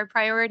reports are a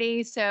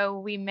priority, so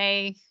we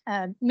may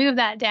move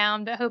that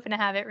down, but hoping to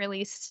have it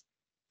released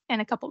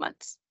in a couple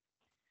months.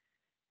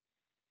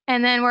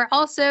 And then we're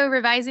also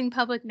revising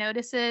public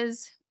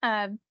notices.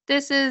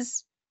 This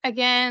is,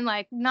 again,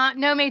 like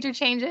no major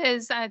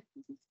changes.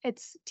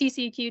 It's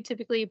TCEQ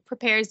typically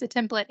prepares the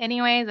template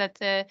anyway that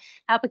the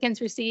applicants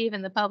receive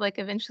and the public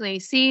eventually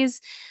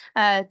sees.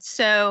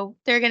 So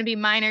there are going to be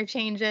minor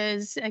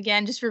changes,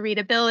 again, just for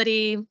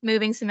readability,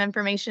 moving some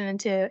information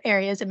into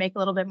areas that make a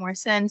little bit more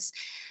sense.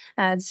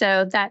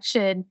 So that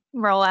should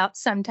roll out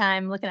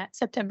sometime, looking at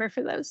September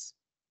for those.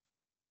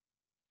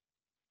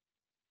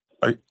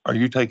 Are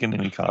you taking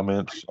any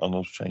comments on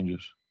those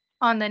changes?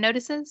 On the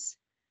notices?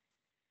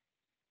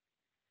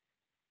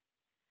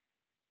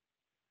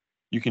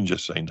 You can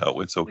just say no,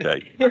 it's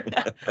okay.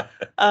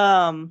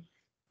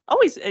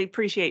 Always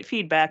appreciate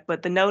feedback,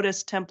 but the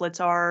notice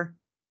templates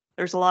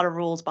there's a lot of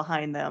rules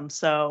behind them.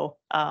 So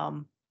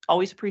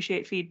always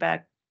appreciate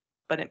feedback,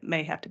 but it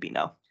may have to be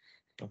no.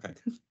 Okay.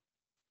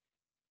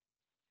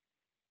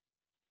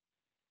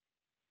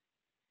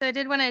 So I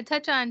did want to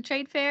touch on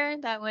trade fair.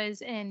 That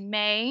was in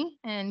May,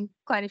 and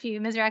quite a few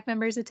MSWRRAC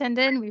members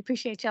attended. We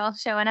appreciate y'all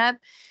showing up.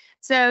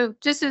 So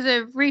just as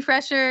a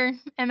refresher,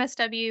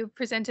 MSW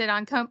presented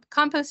on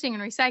composting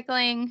and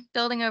recycling,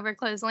 building over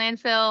closed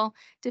landfill,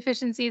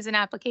 deficiencies in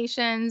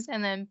applications,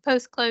 and then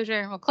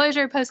post-closure,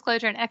 closure,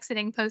 post-closure, and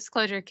exiting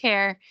post-closure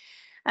care.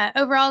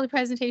 Overall, the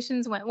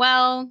presentations went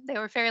well. They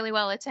were fairly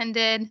well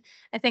attended.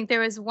 I think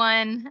there was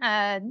one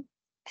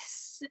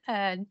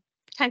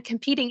kind of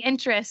competing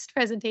interest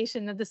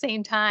presentation at the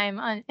same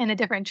time in a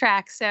different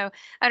track. So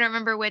I don't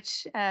remember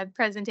which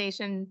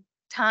presentation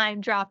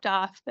time dropped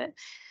off, but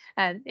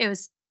it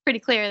was pretty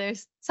clear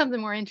there's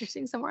something more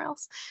interesting somewhere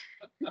else.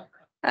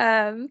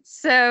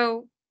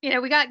 So,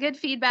 we got good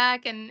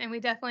feedback, and we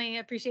definitely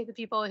appreciate the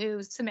people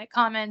who submit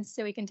comments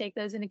so we can take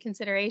those into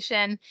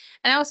consideration.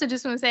 And I also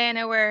just want to say, I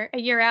know we're a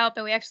year out,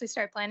 but we actually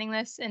start planning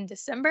this in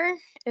December,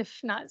 if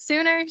not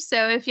sooner.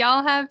 So if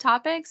y'all have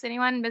topics,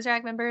 anyone,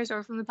 MSWRRAC members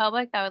or from the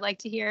public that would like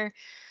to hear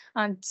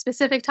on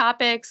specific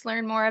topics,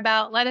 learn more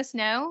about, let us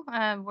know.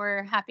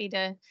 We're happy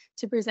to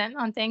present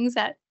on things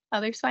that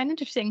others find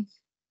interesting.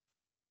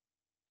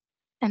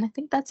 And I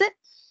think that's it.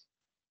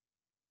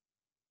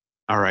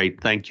 All right,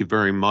 thank you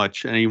very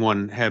much.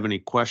 Anyone have any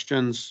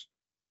questions?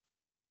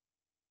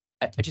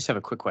 I just have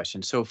a quick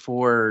question. So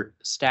for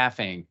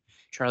staffing,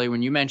 Charlie,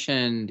 when you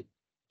mentioned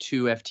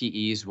 2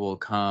 FTEs will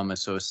come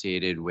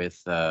associated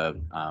with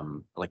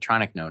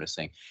electronic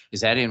noticing, is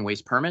that in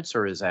waste permits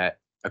or is that,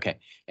 okay.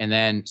 And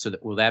then, so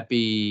will that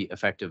be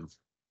effective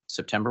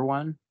September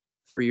 1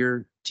 for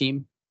your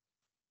team?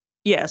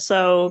 Yeah,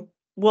 so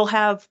we'll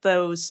have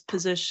those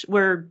positions.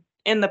 We're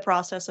in the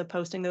process of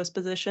posting those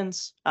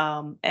positions,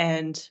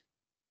 and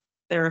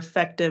they're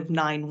effective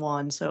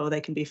 9/1, so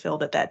they can be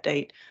filled at that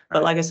date.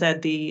 But like I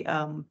said, the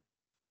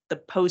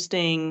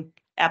posting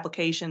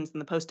applications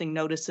and the posting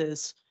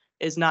notices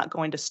is not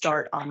going to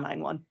start on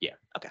 9/1. Yeah.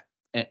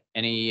 Okay.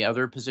 Any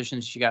other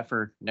positions you got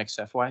for next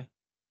FY?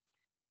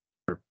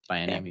 Or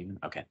biennium even?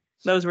 Okay.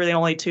 Those were the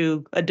only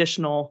 2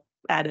 additional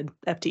added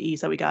FTEs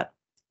that we got.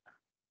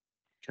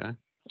 Okay.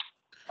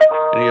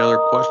 Any other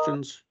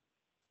questions?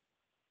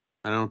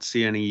 I don't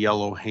see any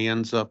yellow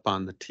hands up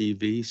on the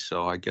TV,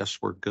 so I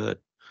guess we're good.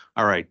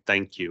 All right,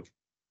 thank you.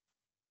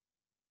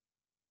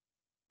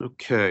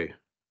 Okay,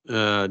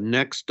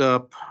 next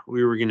up,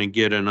 we were going to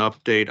get an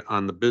update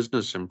on the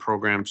business and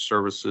program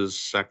services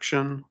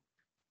section.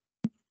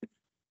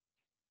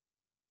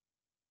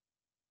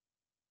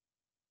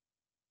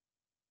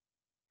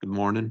 Good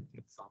morning.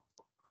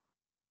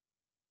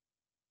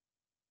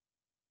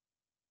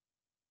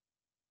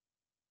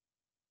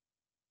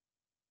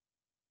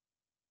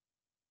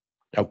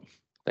 Oh,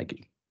 thank you.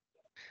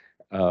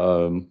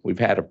 We've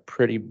had a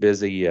pretty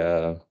busy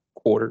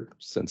quarter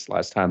since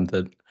last time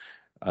that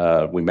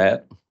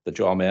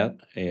you all met,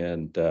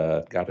 and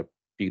got a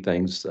few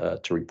things to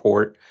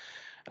report.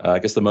 I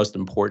guess the most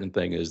important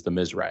thing is the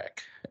MSWRRAC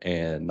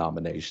and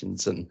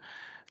nominations. And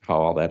how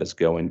all that is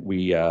going.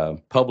 We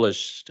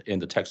published in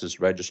the Texas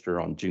Register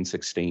on June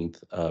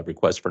 16th,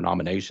 request for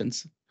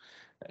nominations,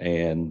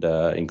 and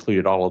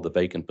included all of the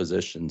vacant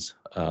positions,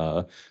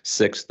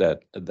 6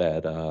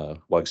 that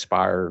will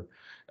expire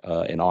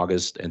in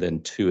August, and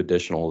then 2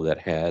 additional that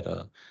had,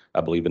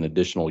 I believe, an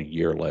additional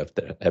year left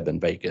that have been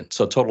vacant.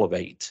 So a total of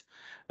 8.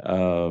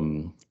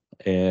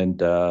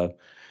 And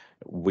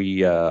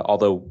we,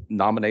 although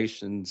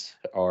nominations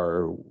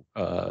are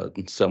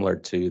similar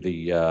to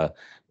the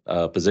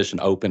position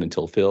open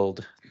until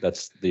filled,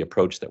 that's the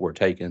approach that we're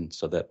taking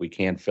so that we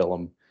can fill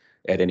them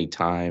at any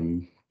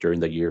time during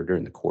the year,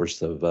 during the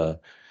course of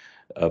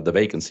the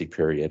vacancy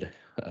period.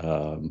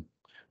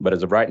 But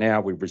as of right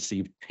now, we've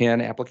received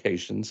 10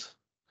 applications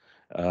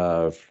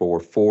for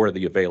 4 of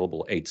the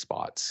available 8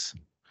 spots.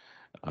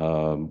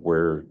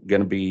 We're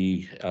going to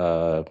be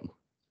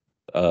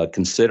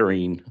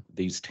considering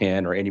these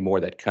 10 or any more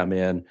that come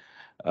in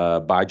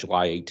by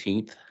July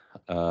 18th,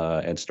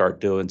 and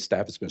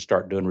staff is going to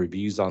start doing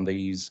reviews on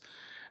these,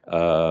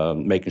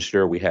 making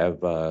sure we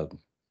have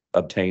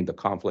obtained the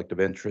conflict of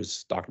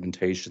interest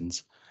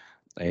documentations.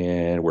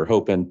 And we're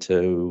hoping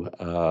to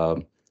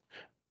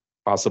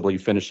possibly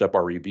finish up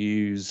our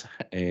reviews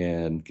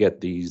and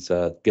get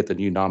the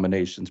new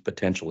nominations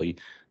potentially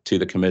to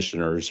the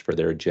commissioners for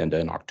their agenda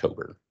in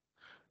October.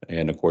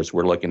 And of course,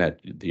 we're looking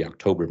at the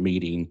October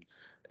meeting,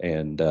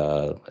 and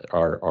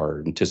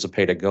our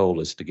anticipated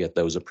goal is to get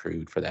those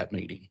approved for that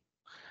meeting.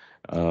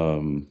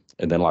 And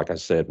then, like I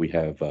said, we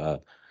have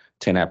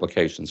 10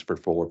 applications for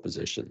 4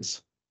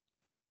 positions.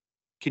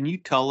 Can you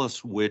tell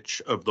us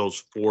which of those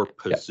 4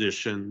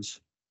 positions?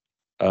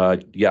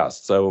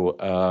 Yes.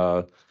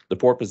 So the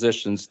 4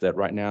 positions that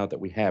right now that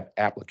we have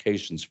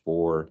applications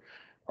for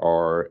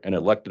are an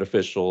elected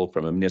official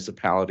from a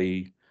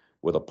municipality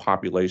with a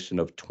population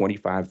of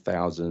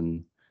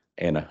 25,000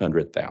 and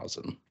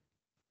 100,000.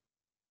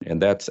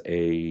 And that's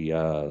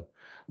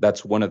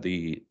that's one of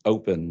the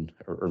open,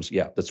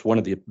 that's one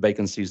of the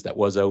vacancies that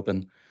was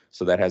open.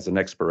 So that has an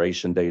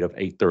expiration date of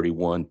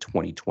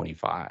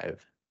 8/31/2025.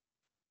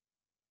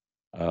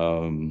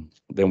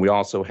 Then we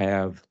also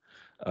have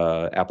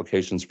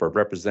applications for a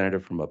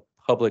representative from a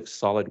public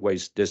solid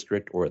waste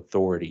district or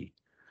authority.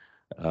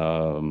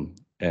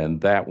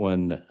 And that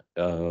one,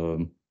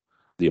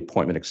 the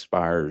appointment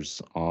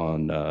expires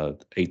on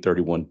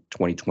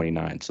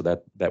 8/31/2029. So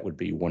that would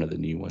be one of the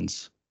new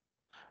ones.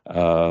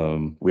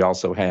 We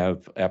also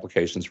have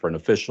applications for an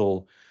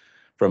official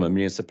from a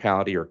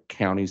municipality or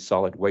county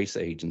solid waste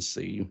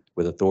agency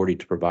with authority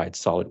to provide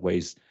solid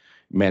waste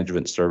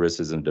management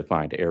services in a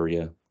defined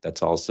area.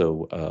 That's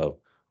also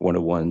one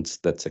of the ones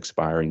that's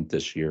expiring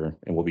this year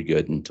and will be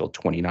good until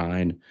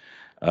 29.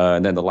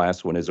 And then the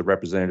last one is a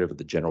representative of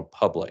the general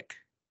public,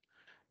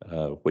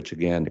 which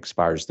again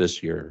expires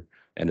this year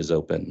and is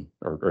open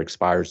or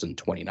expires in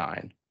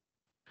 29.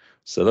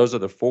 So those are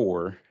the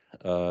 4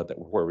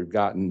 where we've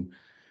gotten,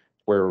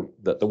 where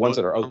the ones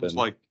that are open. Sounds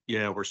like,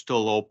 yeah, we're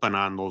still open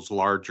on those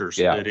larger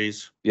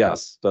cities.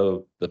 Yes.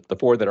 So the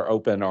 4 that are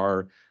open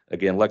are,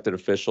 again, elected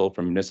official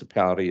from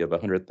municipality of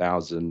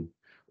 100,000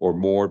 or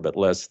more, but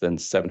less than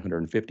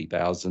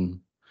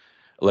 750,000.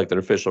 Elected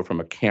official from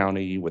a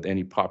county with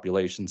any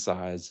population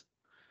size.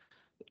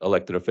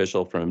 Elected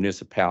official from a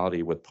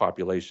municipality with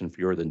population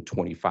fewer than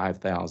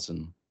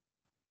 25,000.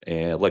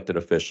 And elected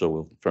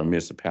official from a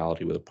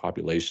municipality with a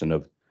population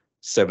of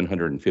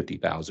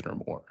 750,000 or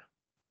more.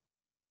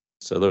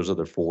 So those are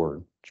the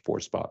 4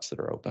 spots that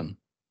are open.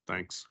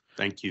 Thanks.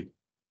 Thank you.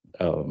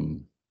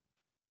 Do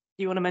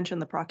you want to mention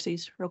the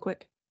proxies real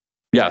quick?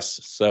 Yes.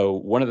 So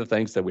one of the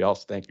things that we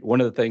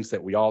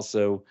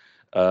also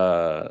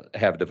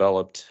have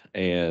developed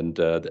and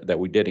that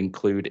we did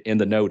include in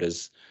the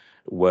notice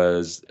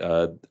was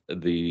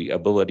the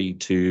ability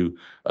to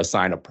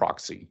assign a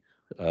proxy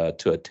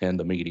to attend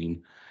the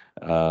meeting,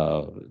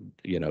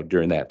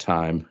 during that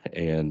time.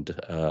 And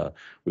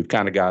we've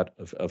kind of got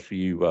a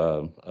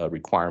few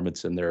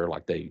requirements in there,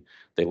 like they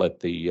let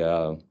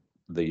the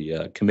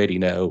committee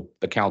know,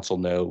 the council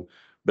know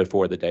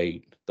before the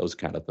date, those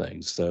kind of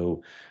things.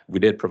 So we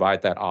did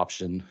provide that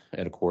option.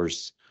 And of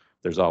course,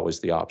 there's always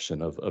the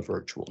option of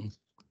virtual.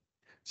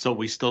 So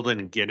we still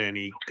didn't get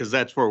any, because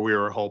that's where we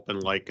were hoping,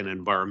 like an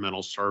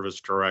environmental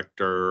service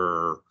director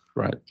or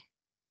right,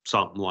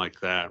 something like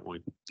that.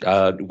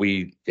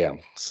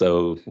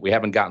 So we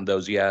haven't gotten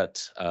those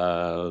yet.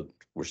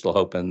 We're still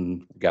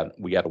hoping.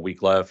 We got a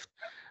week left.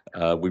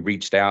 We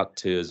reached out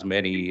to as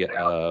many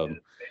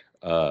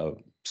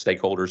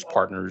stakeholders,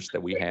 partners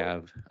that we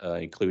have,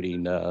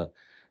 including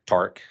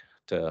TARC,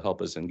 to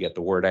help us and get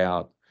the word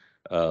out,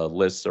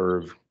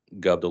 listserv,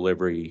 Gov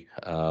Delivery,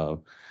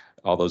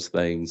 all those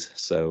things.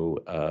 So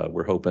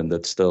we're hoping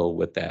that still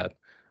with that,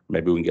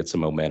 maybe we can get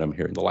some momentum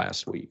here in the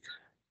last week.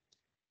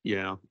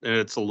 Yeah,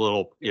 it's a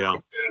little,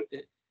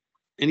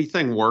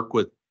 Anything work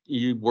with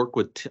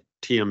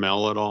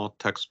TML at all,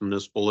 Texas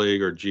Municipal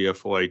League or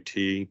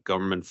GFOAT,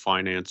 government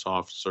finance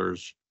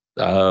officers?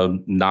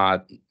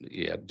 Not,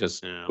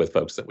 just with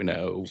folks that we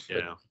know.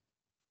 Yeah.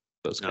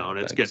 those kind No, of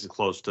and it's things. getting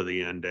close to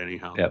the end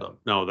anyhow. Yep. So,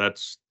 no,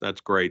 that's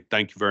great.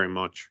 Thank you very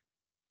much.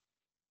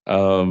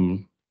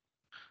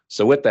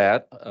 So with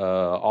that,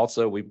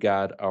 also we've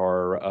got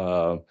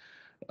our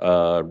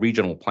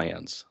regional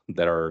plans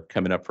that are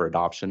coming up for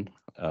adoption.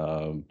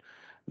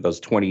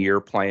 Those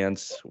 20-year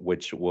plans,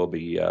 which will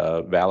be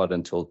valid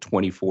until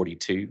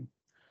 2042.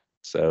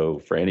 So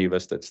for any of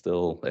us that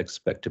still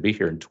expect to be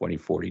here in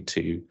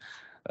 2042,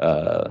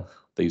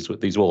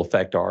 these will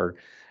affect our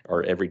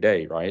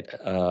everyday, right?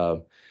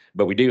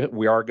 But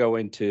we are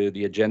going to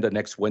the agenda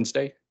next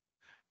Wednesday,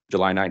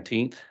 July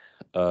 19th,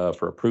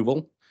 for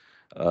approval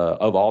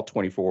of all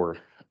 24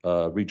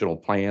 regional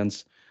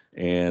plans.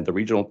 And the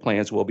regional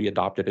plans will be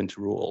adopted into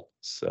rule.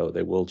 So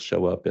they will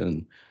show up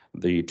in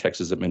the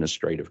Texas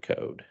Administrative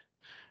Code.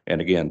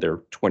 And again, they're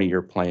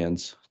 20-year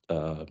plans,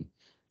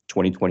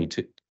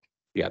 2022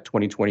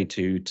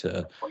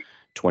 to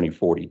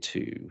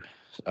 2042.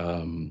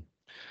 The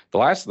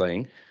last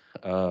thing,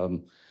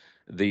 the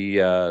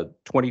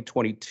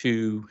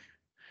 2022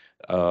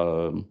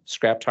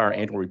 Scrap Tire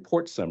Annual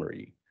Report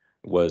Summary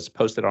was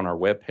posted on our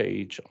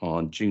webpage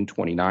on June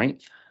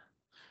 29th.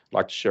 I'd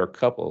like to share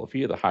a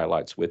few of the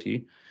highlights with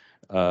you.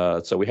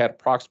 So we had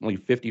approximately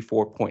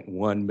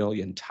 54.1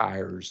 million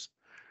tires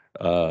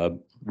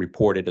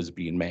reported as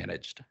being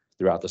managed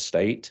throughout the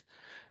state.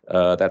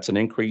 That's an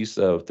increase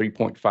of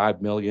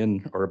 3.5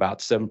 million, or about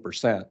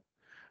 7%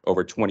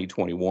 over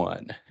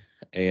 2021.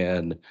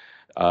 And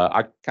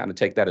I kind of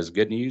take that as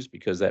good news,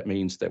 because that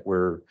means that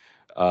we're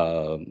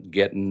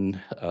getting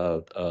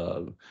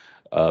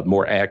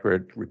more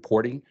accurate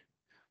reporting,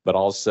 but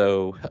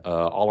also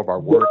all of our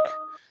work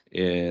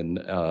in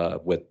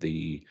with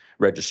the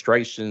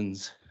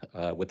registrations,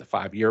 with the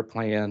 5-year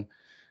plan,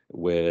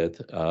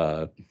 with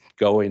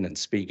going and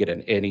speaking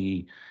in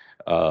any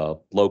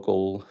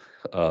local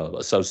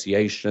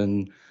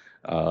association,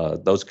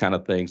 those kind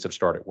of things have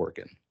started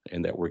working,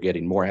 and that we're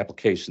getting more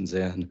applications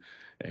in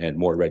and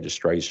more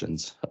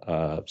registrations.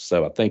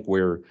 So I think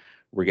we're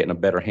getting a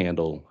better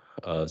handle,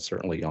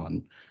 certainly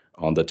on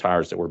the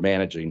tires that we're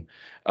managing.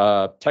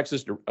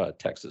 Texas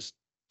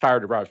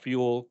tire-derived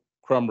fuel,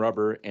 crumb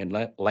rubber, and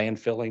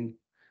landfilling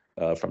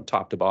from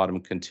top to bottom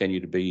continue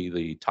to be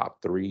the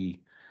top 3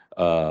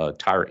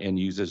 tire end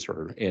users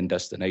or end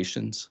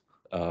destinations.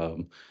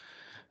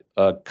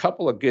 A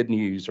couple of good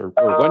news, or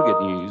one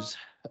good news,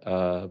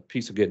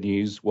 piece of good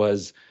news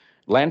was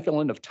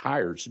landfilling of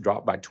tires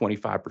dropped by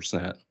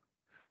 25%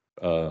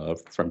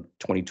 from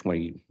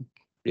 2020.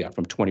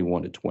 From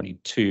 21 to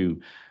 22.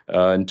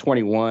 In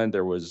 21,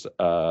 there was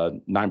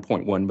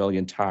 9.1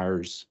 million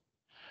tires,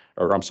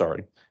 or I'm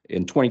sorry,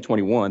 in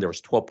 2021, there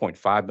was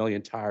 12.5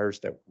 million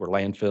tires that were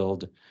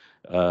landfilled.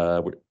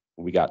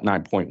 We got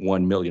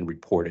 9.1 million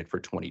reported for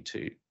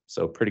 22.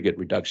 So pretty good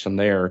reduction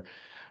there.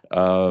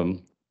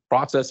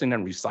 Processing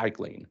and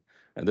recycling.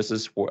 And this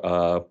is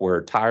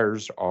where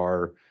tires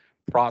are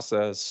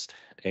processed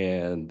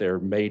and they're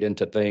made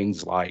into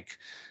things like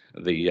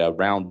the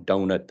round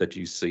donut that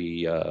you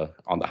see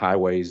on the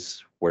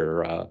highways,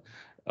 where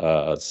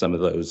some of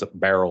those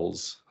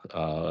barrels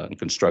and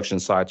construction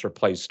sites are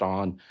placed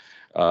on.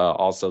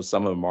 Also,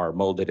 some of them are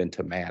molded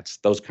into mats,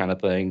 those kind of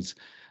things.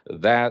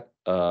 That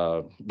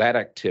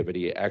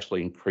activity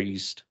actually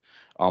increased,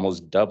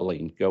 almost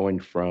doubling, going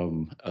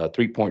from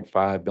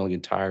 3.5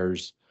 million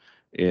tires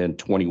in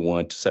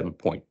 21 to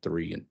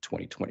 7.3 in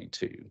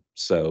 2022.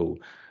 So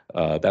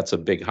that's a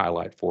big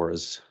highlight for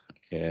us.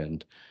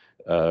 And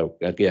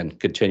again,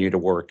 continue to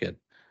work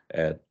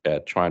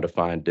at trying to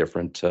find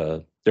different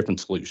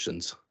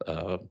solutions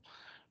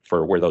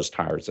for where those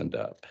tires end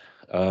up.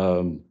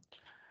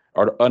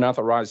 Our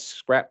unauthorized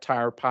scrap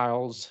tire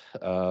piles,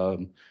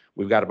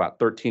 we've got about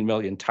 13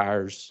 million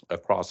tires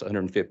across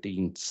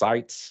 115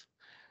 sites.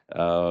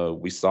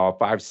 We saw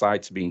 5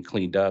 sites being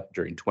cleaned up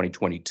during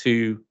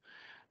 2022,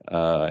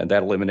 and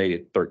that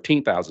eliminated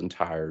 13,000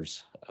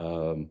 tires.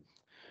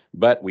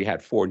 But we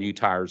had 4 new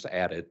tires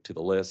added to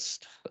the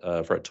list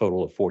for a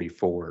total of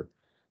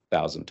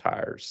 44,000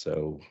 tires.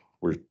 So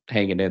we're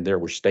hanging in there,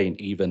 we're staying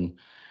even.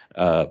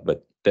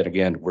 But then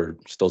again, we're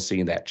still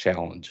seeing that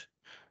challenge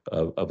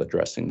of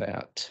addressing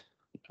that.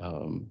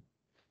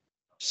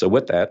 So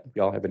with that,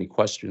 y'all have any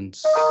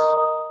questions?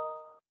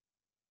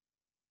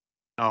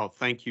 Oh,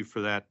 thank you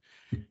for that.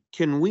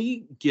 Can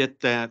we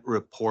get that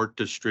report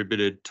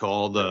distributed to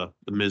all the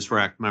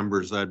MSWRRAC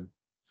members? That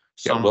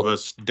some of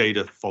us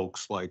data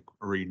folks like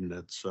reading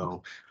it,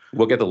 so.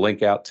 We'll get the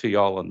link out to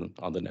y'all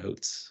on the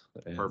notes.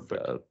 And,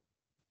 perfect.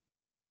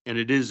 And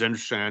it is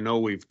interesting. I know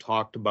we've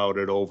talked about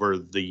it over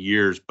the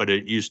years, but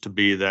it used to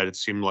be that it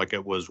seemed like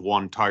it was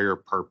 1 tire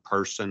per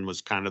person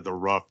was kind of the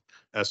rough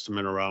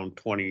estimate, around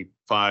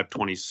 25,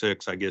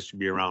 26. I guess you'd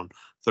be around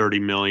 30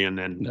 million.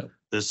 And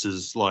this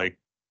is like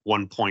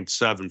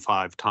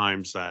 1.75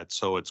 times that.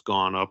 So it's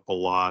gone up a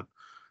lot.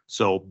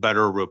 So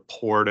better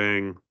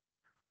reporting,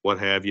 what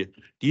have you.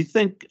 Do you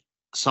think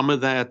some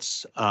of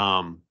that's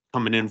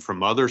coming in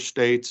from other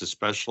states,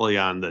 especially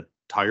on the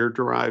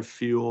tire-derived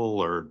fuel,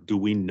 or do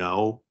we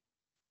know?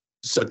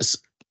 So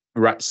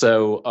right.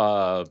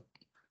 So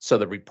So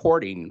the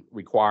reporting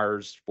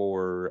requires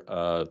for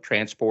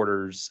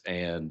transporters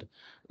and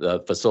the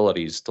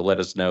facilities to let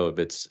us know if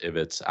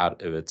it's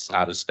out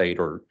of state,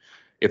 or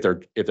if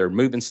they're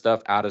moving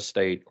stuff out of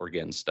state or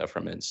getting stuff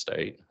from in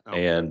state.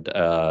 Okay. And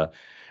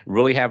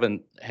really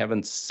haven't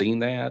seen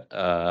that.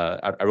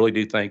 I really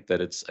do think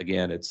that it's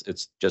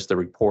just the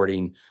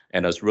reporting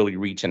and us really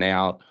reaching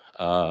out.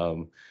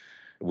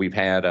 We've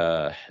had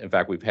in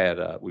fact we've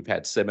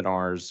had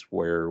seminars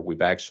where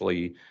we've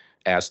actually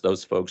asked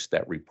those folks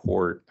that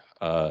report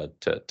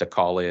to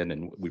call in,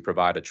 and we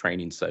provide a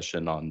training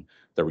session on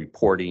the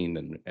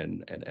reporting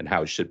and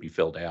how it should be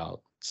filled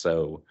out.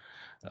 So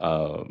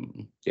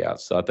yeah,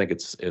 so I think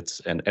it's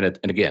and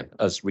again,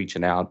 us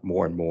reaching out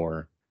more and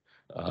more,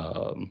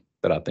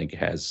 that I think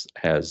has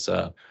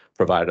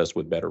provided us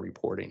with better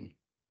reporting.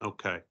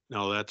 Okay,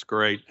 no, that's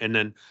great. And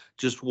then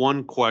just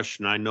one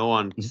question. I know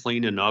on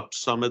cleaning up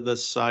some of the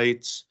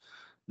sites,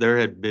 there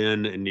had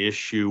been an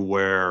issue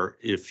where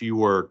if you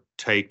were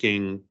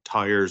taking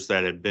tires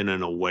that had been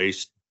in a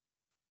waste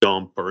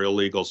dump or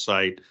illegal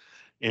site,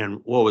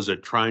 and what was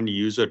it, trying to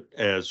use it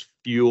as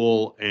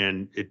fuel,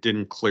 and it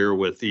didn't clear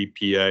with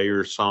EPA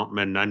or something.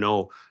 And I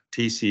know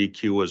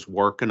TCEQ was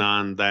working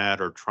on that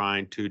or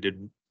trying to.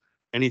 Did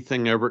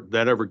anything ever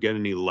get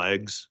any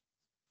legs?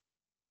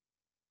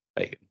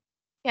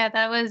 Yeah,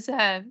 that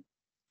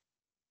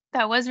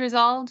was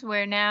resolved,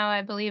 where now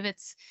I believe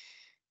it's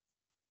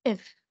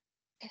if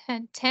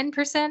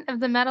 10% of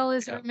the metal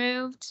is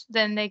removed,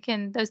 then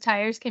those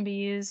tires can be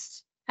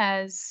used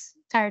as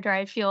tire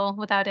dry fuel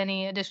without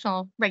any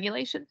additional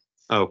regulation.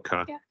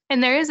 Okay. Yeah.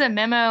 And there is a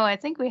memo, I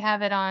think we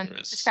have it on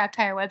the Scrap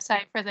Tire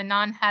website, for the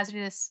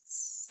non-hazardous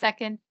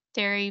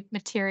secondary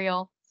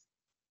material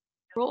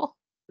rule.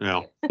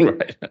 Yeah.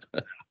 Right.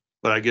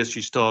 But I guess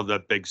you still have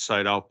that big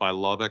site out by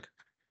Lubbock,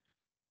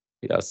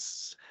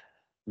 Yes.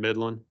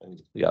 Midland.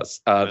 Yes.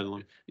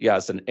 Midland.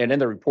 Yes. And in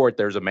the report,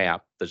 there's a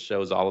map that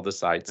shows all of the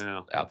sites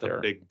Yeah, out the there.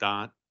 big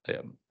dot.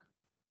 Yeah.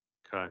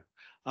 Okay.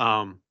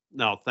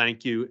 No,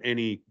 thank you.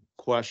 Any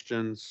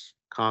questions,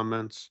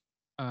 comments?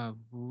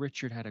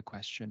 Richard had a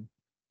question.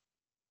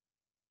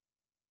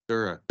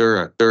 Sure.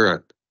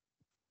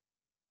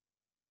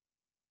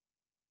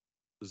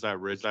 Is that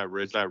Rich?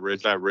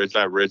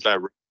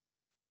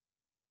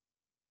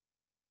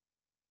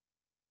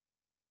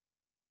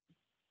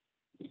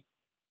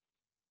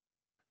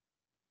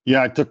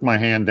 Yeah, I took my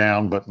hand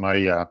down, but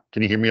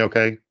can you hear me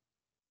okay?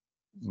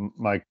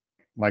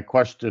 My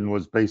question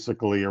was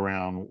basically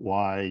around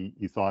why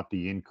you thought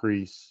the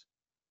increase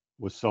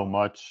was so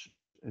much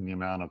in the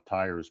amount of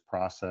tires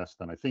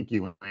processed, and I think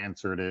you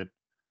answered it.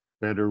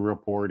 Better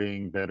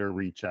reporting, better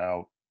reach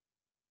out.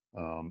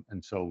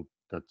 And so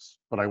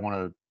but I want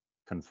to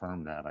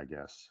confirm that, I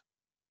guess.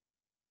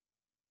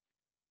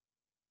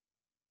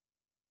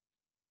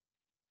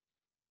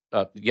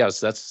 Yes,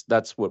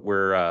 that's what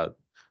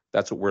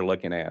we're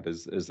looking at,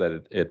 is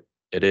that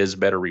it is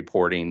better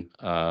reporting,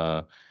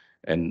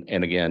 and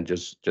again,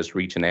 just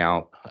reaching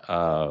out,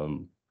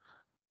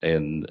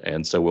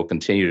 and so we'll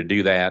continue to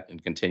do that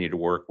and continue to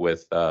work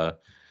with our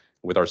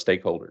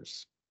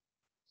stakeholders.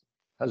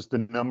 Has the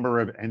number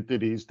of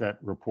entities that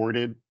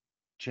reported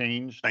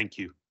changed? Thank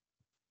you.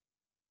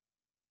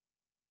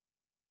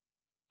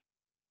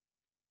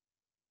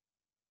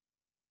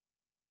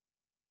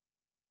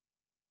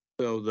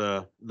 So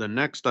the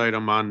next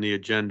item on the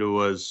agenda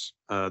was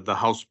the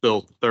House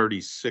Bill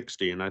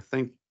 3060, and I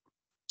think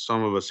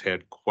some of us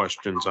had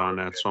questions on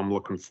that, so I'm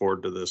looking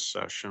forward to this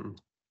session.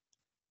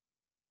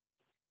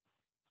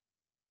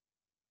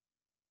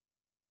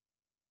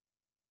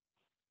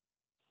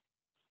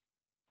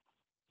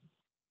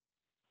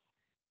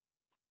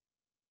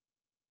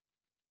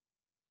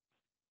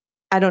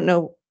 I don't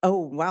know. Oh,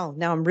 wow.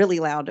 Now I'm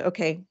really loud.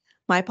 Okay.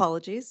 My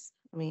apologies.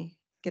 Let me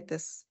get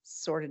this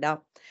sorted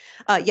out.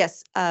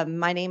 Yes,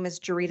 my name is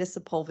Jarita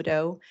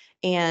Sepulvedo,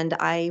 and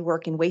I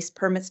work in Waste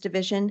Permits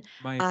Division.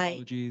 My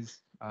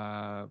apologies.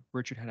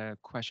 Richard had a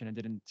question and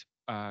didn't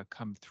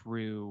come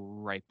through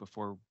right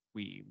before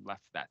we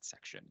left that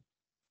section.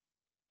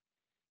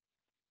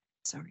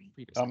 Sorry.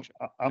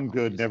 I'm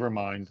good. Never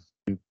mind.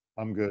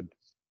 I'm good.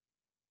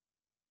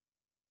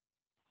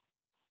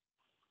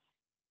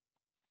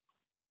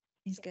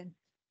 He's good.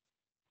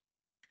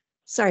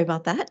 Sorry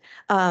about that.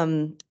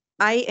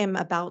 I am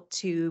about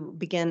to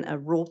begin a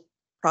rule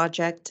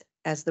project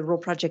as the rule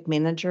project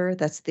manager.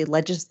 That's the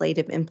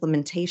legislative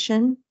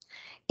implementation.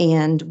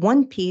 And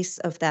one piece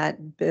of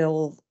that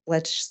bill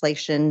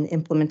legislation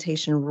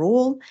implementation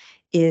rule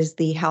is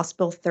the House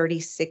Bill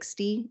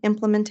 3060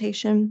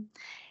 implementation.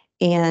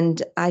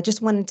 And I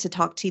just wanted to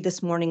talk to you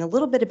this morning a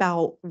little bit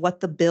about what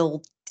the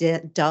bill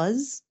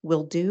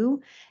will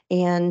do,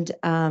 and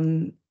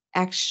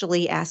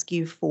actually ask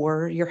you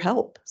for your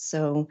help.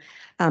 So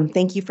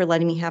thank you for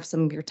letting me have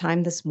some of your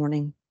time this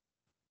morning.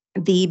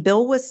 The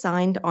bill was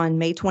signed on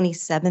May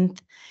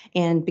 27th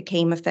and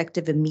became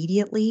effective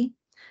immediately.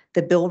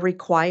 The bill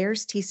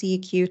requires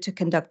TCEQ to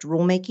conduct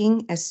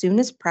rulemaking as soon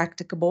as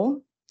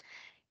practicable.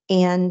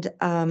 And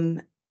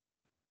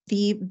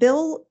the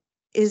bill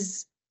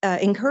is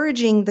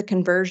encouraging the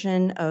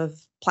conversion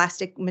of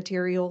plastic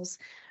materials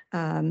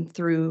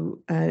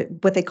through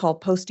what they call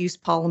post-use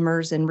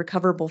polymers and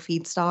recoverable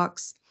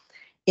feedstocks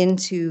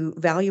into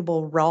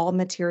valuable raw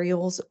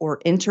materials or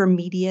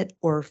intermediate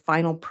or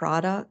final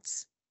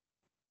products.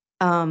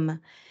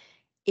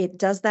 It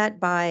does that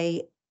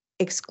by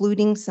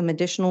excluding some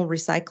additional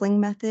recycling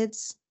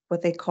methods,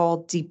 what they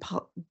call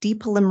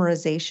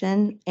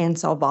depolymerization and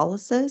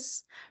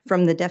solvolysis,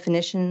 from the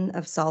definition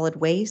of solid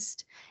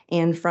waste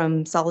and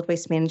from solid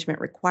waste management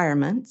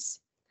requirements.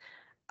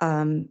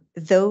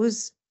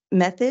 Those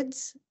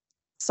methods,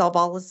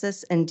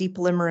 solvolysis and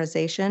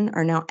depolymerization,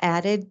 are now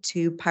added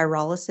to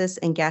pyrolysis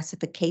and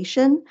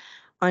gasification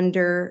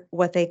under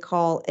what they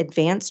call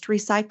advanced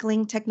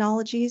recycling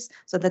technologies.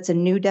 So that's a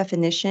new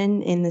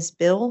definition in this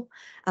bill,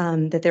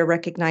 that they're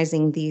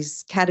recognizing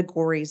these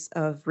categories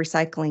of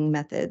recycling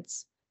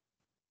methods.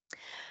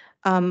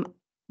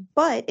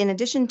 But in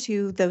addition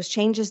to those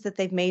changes that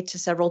they've made to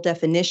several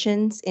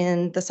definitions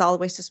in the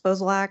Solid Waste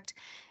Disposal Act,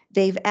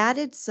 they've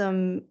added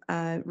some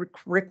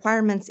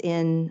requirements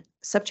in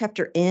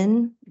subchapter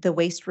N, the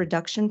Waste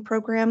Reduction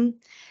Program.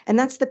 And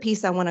that's the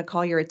piece I want to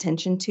call your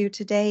attention to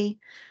today.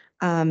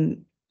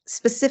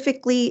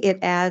 Specifically, it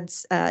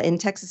adds in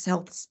Texas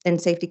Health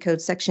and Safety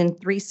Code section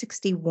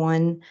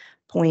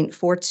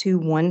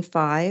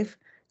 361.4215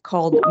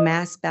 called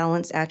mass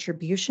balance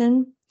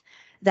attribution.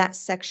 That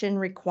section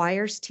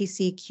requires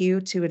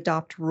TCEQ to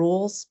adopt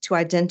rules to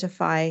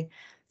identify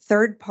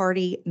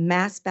third-party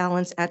mass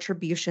balance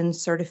attribution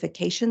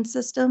certification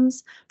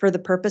systems for the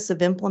purpose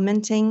of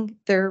implementing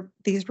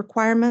these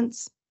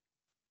requirements.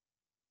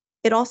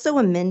 It also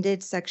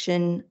amended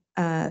section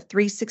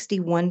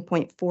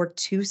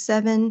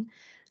 361.427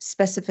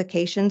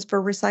 specifications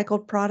for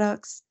recycled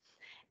products.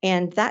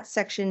 And that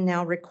section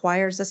now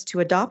requires us to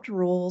adopt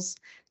rules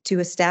to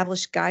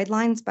establish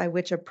guidelines by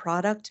which a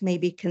product may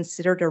be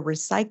considered a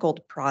recycled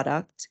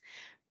product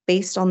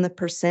based on the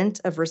percent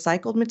of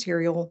recycled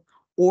material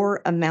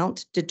or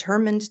amount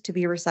determined to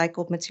be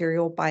recycled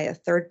material by a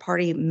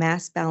third-party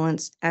mass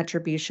balance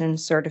attribution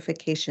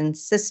certification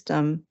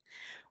system,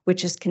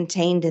 which is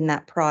contained in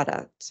that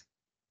product.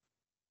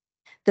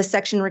 The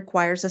section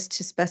requires us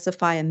to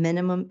specify a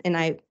minimum, and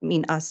I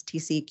mean us,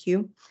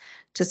 TCEQ,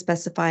 to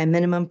specify a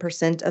minimum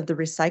percent of the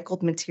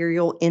recycled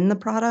material in the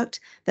product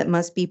that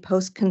must be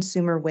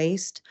post-consumer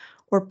waste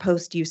or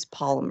post-use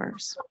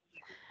polymers.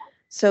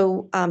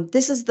 So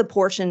this is the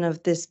portion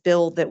of this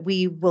bill that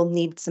we will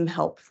need some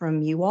help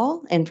from you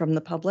all and from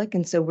the public.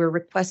 And so we're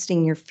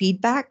requesting your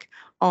feedback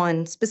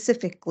on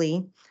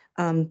specifically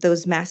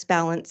those mass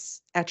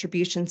balance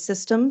attribution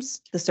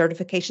systems, the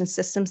certification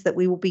systems that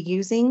we will be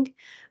using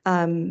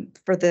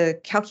for the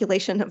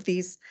calculation of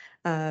these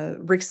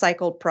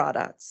recycled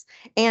products,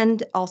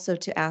 and also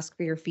to ask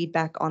for your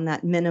feedback on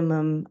that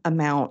minimum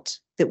amount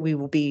that we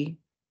will be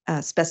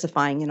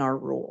specifying in our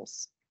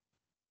rules.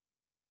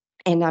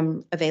 And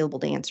I'm available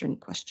to answer any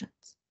questions.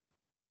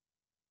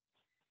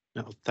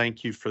 No,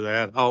 thank you for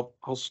that. I'll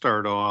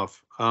start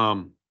off.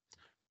 One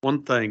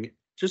thing,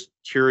 just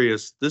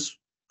curious, this,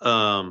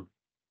 and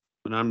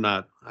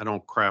I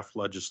don't craft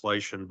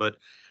legislation, but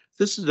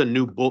this is a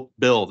new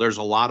bill. There's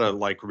a lot of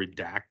like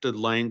redacted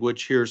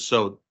language here.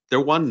 So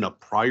there wasn't a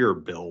prior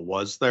bill,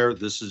 was there?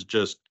 This is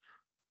just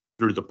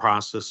through the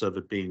process of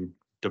it being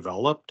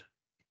developed?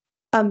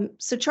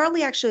 So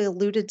Charlie actually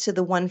alluded to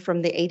the one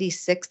from the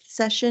 86th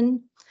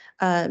session.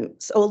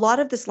 So a lot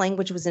of this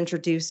language was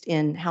introduced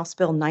in House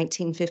Bill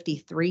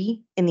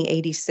 1953 in the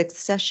 86th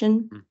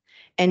session. Mm-hmm.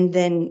 And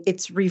then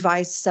it's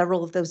revised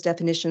several of those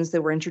definitions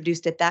that were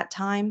introduced at that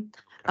time.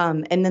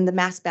 Okay. And then the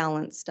mass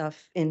balance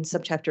stuff in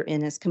subchapter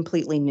N is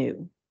completely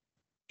new.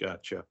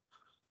 Gotcha.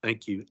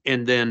 Thank you.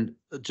 And then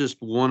just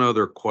one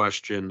other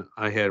question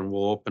I had, and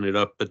we'll open it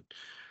up. But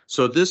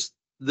so this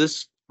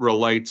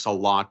relates a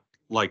lot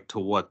like to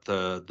what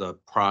the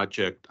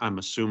project, I'm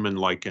assuming,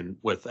 like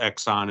with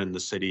Exxon in the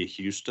city of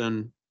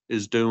Houston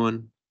is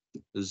doing.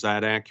 Is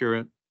that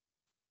accurate?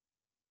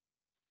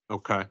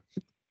 Okay.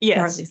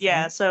 Yes.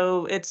 Yeah.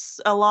 So it's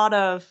a lot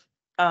of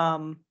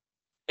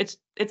it's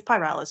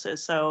pyrolysis.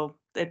 So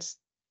it's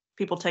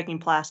people taking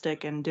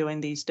plastic and doing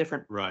these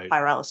different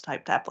pyrolysis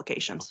type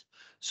applications.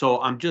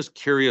 So I'm just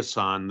curious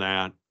on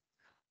that.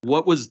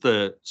 What was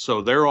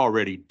so they're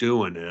already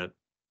doing it.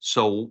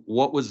 So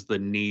what was the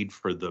need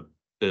for the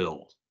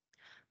bill?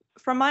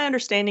 From my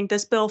understanding,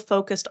 this bill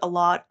focused a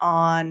lot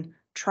on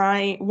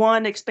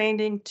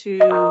expanding to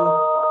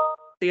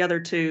the other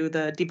two,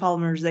 the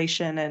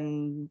depolymerization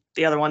and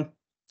the other one.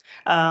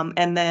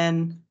 And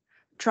then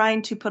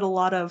trying to put a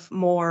lot of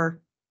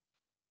more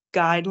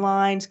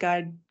guidelines,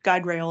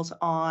 guide rails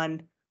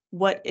on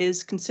what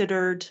is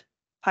considered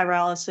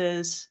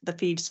pyrolysis, the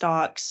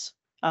feedstocks,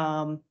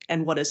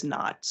 and what is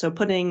not. So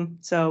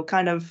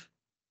kind of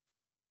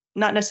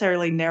not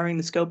necessarily narrowing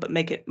the scope, but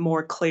make it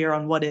more clear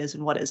on what is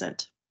and what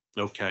isn't.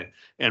 Okay.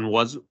 And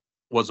was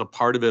a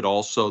part of it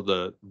also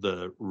the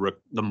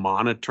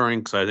monitoring?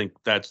 Because I think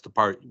that's the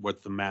part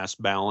with the mass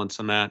balance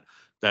and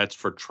that's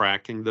for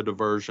tracking the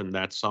diversion.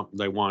 That's something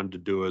they wanted to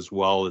do as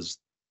well as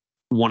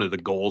one of the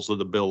goals of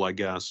the bill, I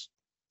guess.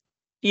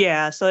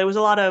 Yeah, so it was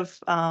a lot of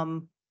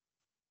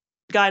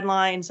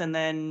guidelines and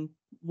then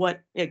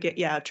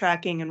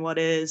tracking and what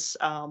is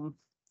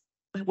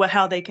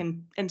how they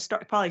can and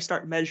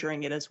start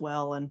measuring it as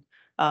well. And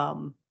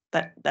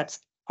that's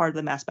part of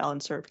the mass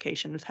balance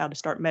certification is how to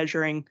start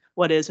measuring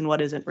what is and what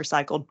isn't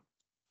recycled.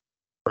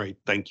 Great,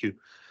 thank you.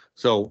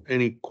 So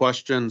any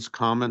questions,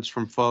 comments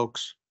from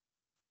folks?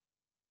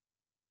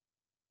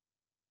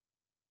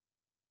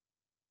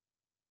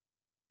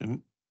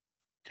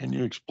 Can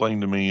you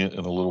explain to me in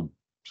a little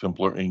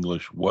simpler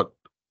English what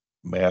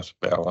mass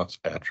balance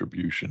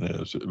attribution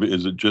is?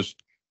 Is it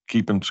just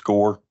keeping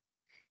score?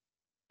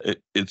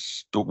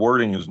 It's the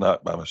wording is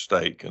not by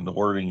mistake, and the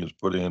wording is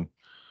put in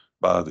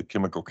by the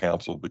Chemical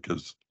Council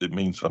because it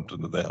means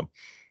something to them.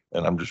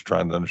 And I'm just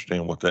trying to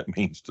understand what that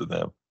means to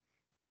them.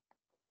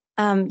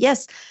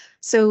 Yes.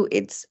 So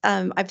it's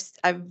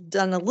I've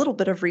done a little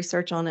bit of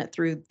research on it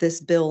through this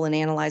bill and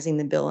analyzing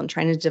the bill and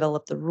trying to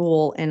develop the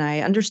rule. And I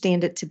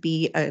understand it to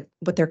be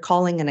what they're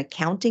calling an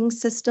accounting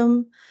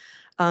system,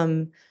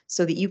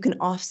 so that you can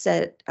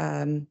offset,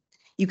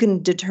 you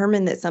can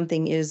determine that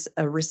something is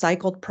a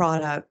recycled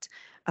product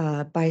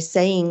by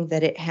saying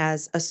that it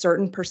has a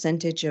certain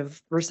percentage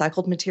of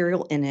recycled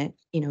material in it.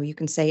 You know, you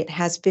can say it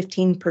has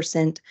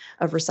 15%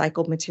 of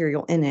recycled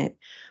material in it,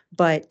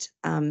 but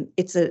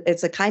it's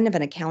a kind of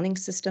an accounting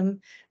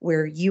system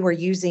where you are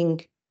using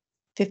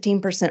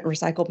 15%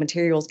 recycled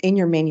materials in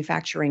your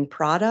manufacturing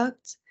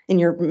product, in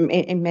your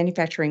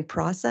manufacturing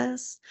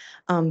process.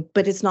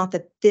 But it's not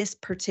that this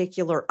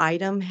particular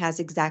item has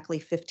exactly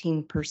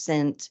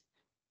 15%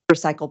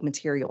 recycled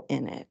material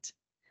in it.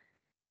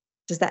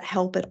 Does that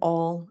help at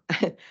all?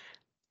 A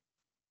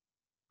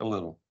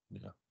little,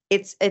 yeah.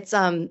 It's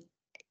I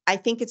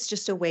think it's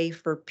just a way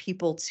for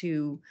people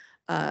to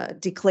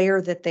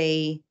declare that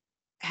they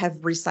have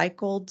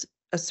recycled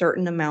a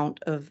certain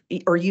amount of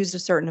or used a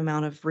certain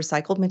amount of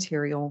recycled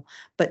material,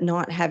 but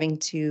not having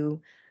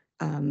to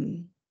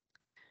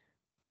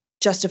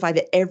justify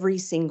that every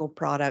single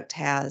product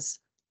has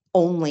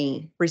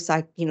only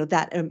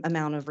that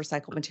amount of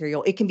recycled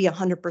material. It can be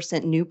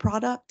 100% new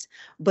product,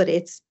 but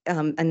it's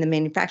in the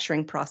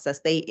manufacturing process,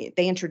 they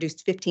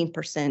introduced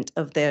 15%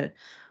 of the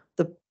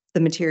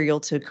material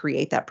to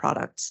create that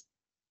product.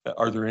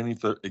 Are there any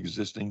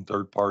existing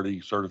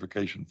third-party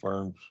certification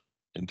firms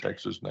in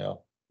Texas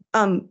now?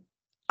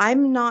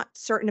 I'm not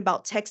certain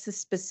about Texas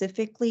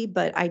specifically,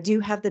 but I do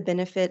have the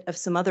benefit of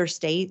some other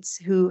states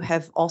who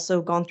have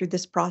also gone through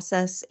this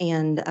process,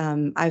 and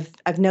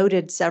I've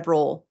noted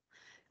several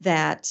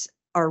that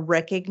are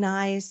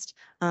recognized.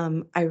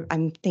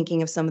 I'm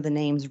thinking of some of the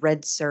names.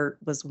 Red Cert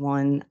was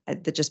one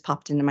that just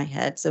popped into my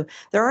head. So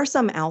there are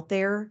some out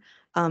there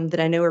that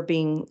I know are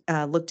being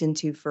looked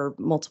into for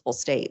multiple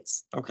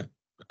states. Okay,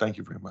 thank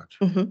you very much.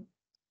 Mhm.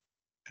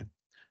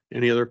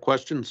 Any other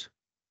questions?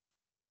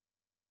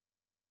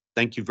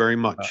 Thank you very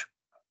much.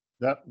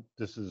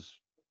 This is.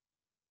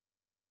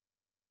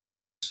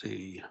 Let's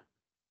see.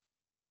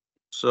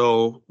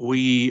 So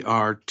we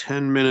are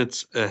 10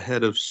 minutes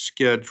ahead of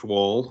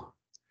schedule.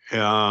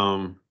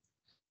 So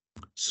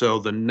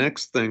the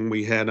next thing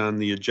we had on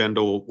the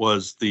agenda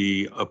was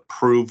the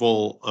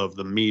approval of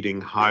the meeting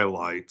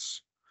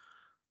highlights.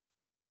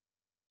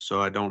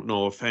 So I don't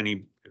know if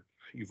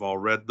you've all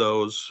read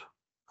those.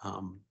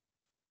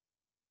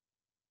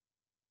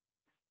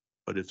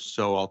 But if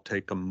so, I'll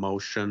take a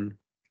motion.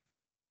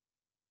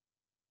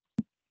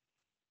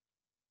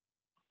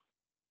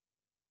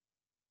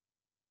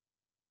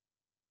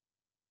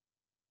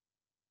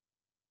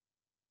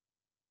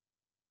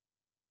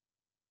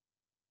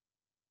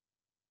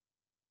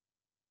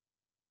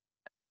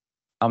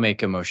 I'll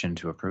make a motion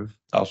to approve.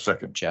 I'll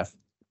second. Jeff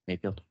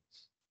Mayfield.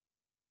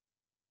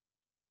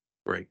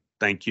 Great,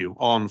 thank you.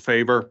 All in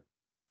favor?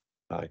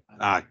 Aye.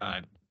 Aye.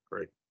 Aye.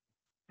 Great.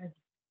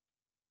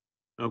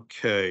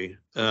 Okay.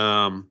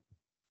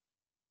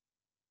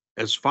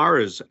 As far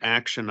as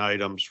action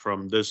items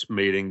from this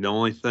meeting, the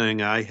only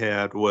thing I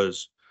had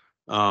was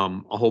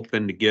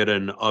hoping to get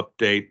an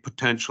update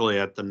potentially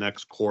at the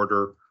next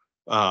quarterly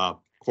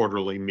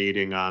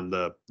meeting on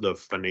the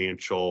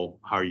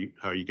financial, how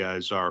you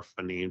guys are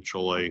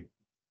financially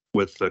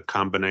with the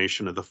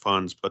combination of the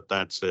funds, but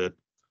that's it.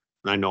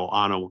 And I know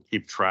Anna will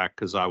keep track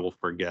because I will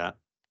forget.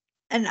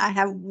 And I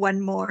have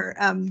one more.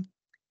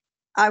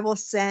 I will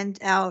send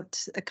out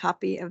a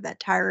copy of that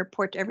tire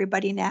report to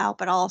everybody now,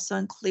 but I'll also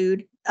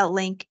include a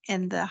link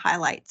in the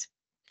highlights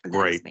for the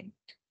next Great. meeting.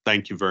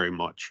 Thank you very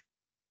much.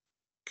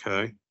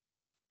 Okay.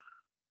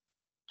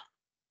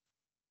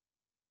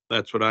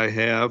 That's what I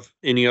have.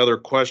 Any other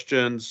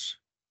questions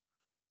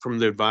from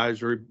the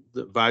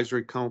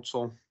advisory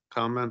council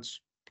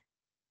comments?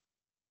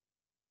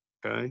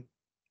 Okay.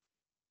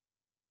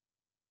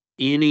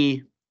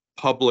 Any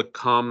public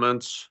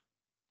comments?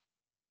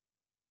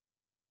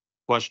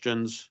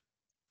 Questions?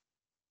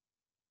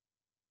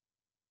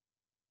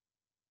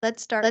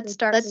 Let's start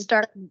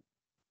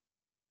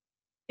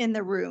in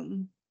the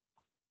room.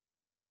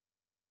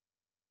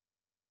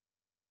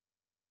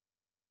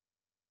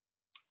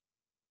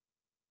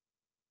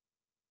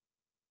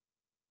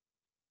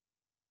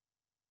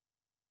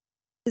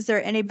 Is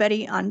there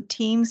anybody on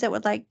Teams that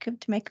would like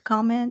to make a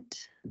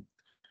comment?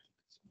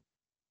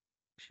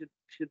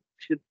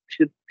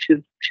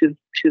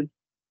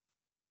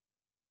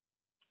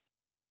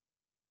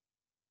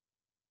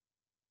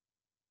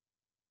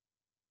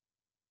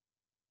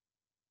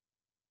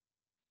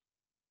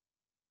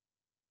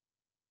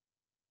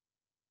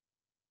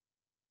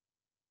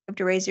 Have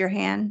to raise your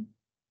hand.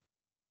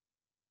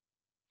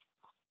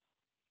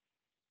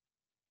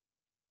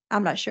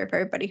 I'm not sure if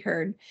everybody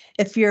heard.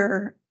 If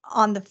you're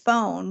on the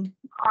phone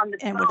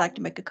and would like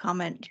to make a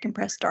comment, you can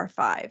press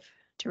 *5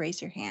 to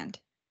raise your hand.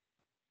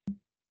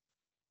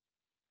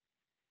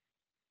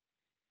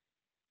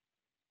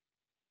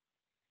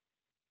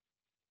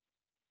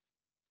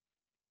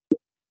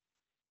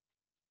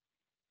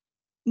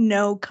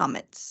 No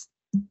comments.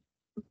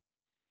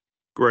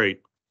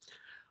 Great.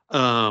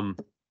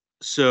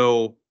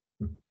 So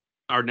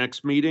our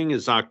next meeting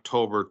is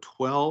October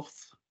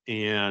 12th,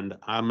 and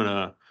I'm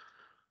gonna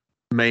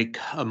make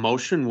a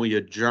motion. We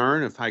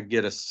adjourn. If I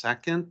get a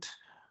second,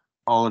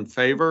 all in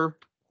favor?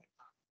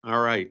 All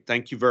right.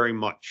 Thank you very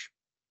much.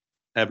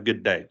 Have a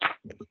good day.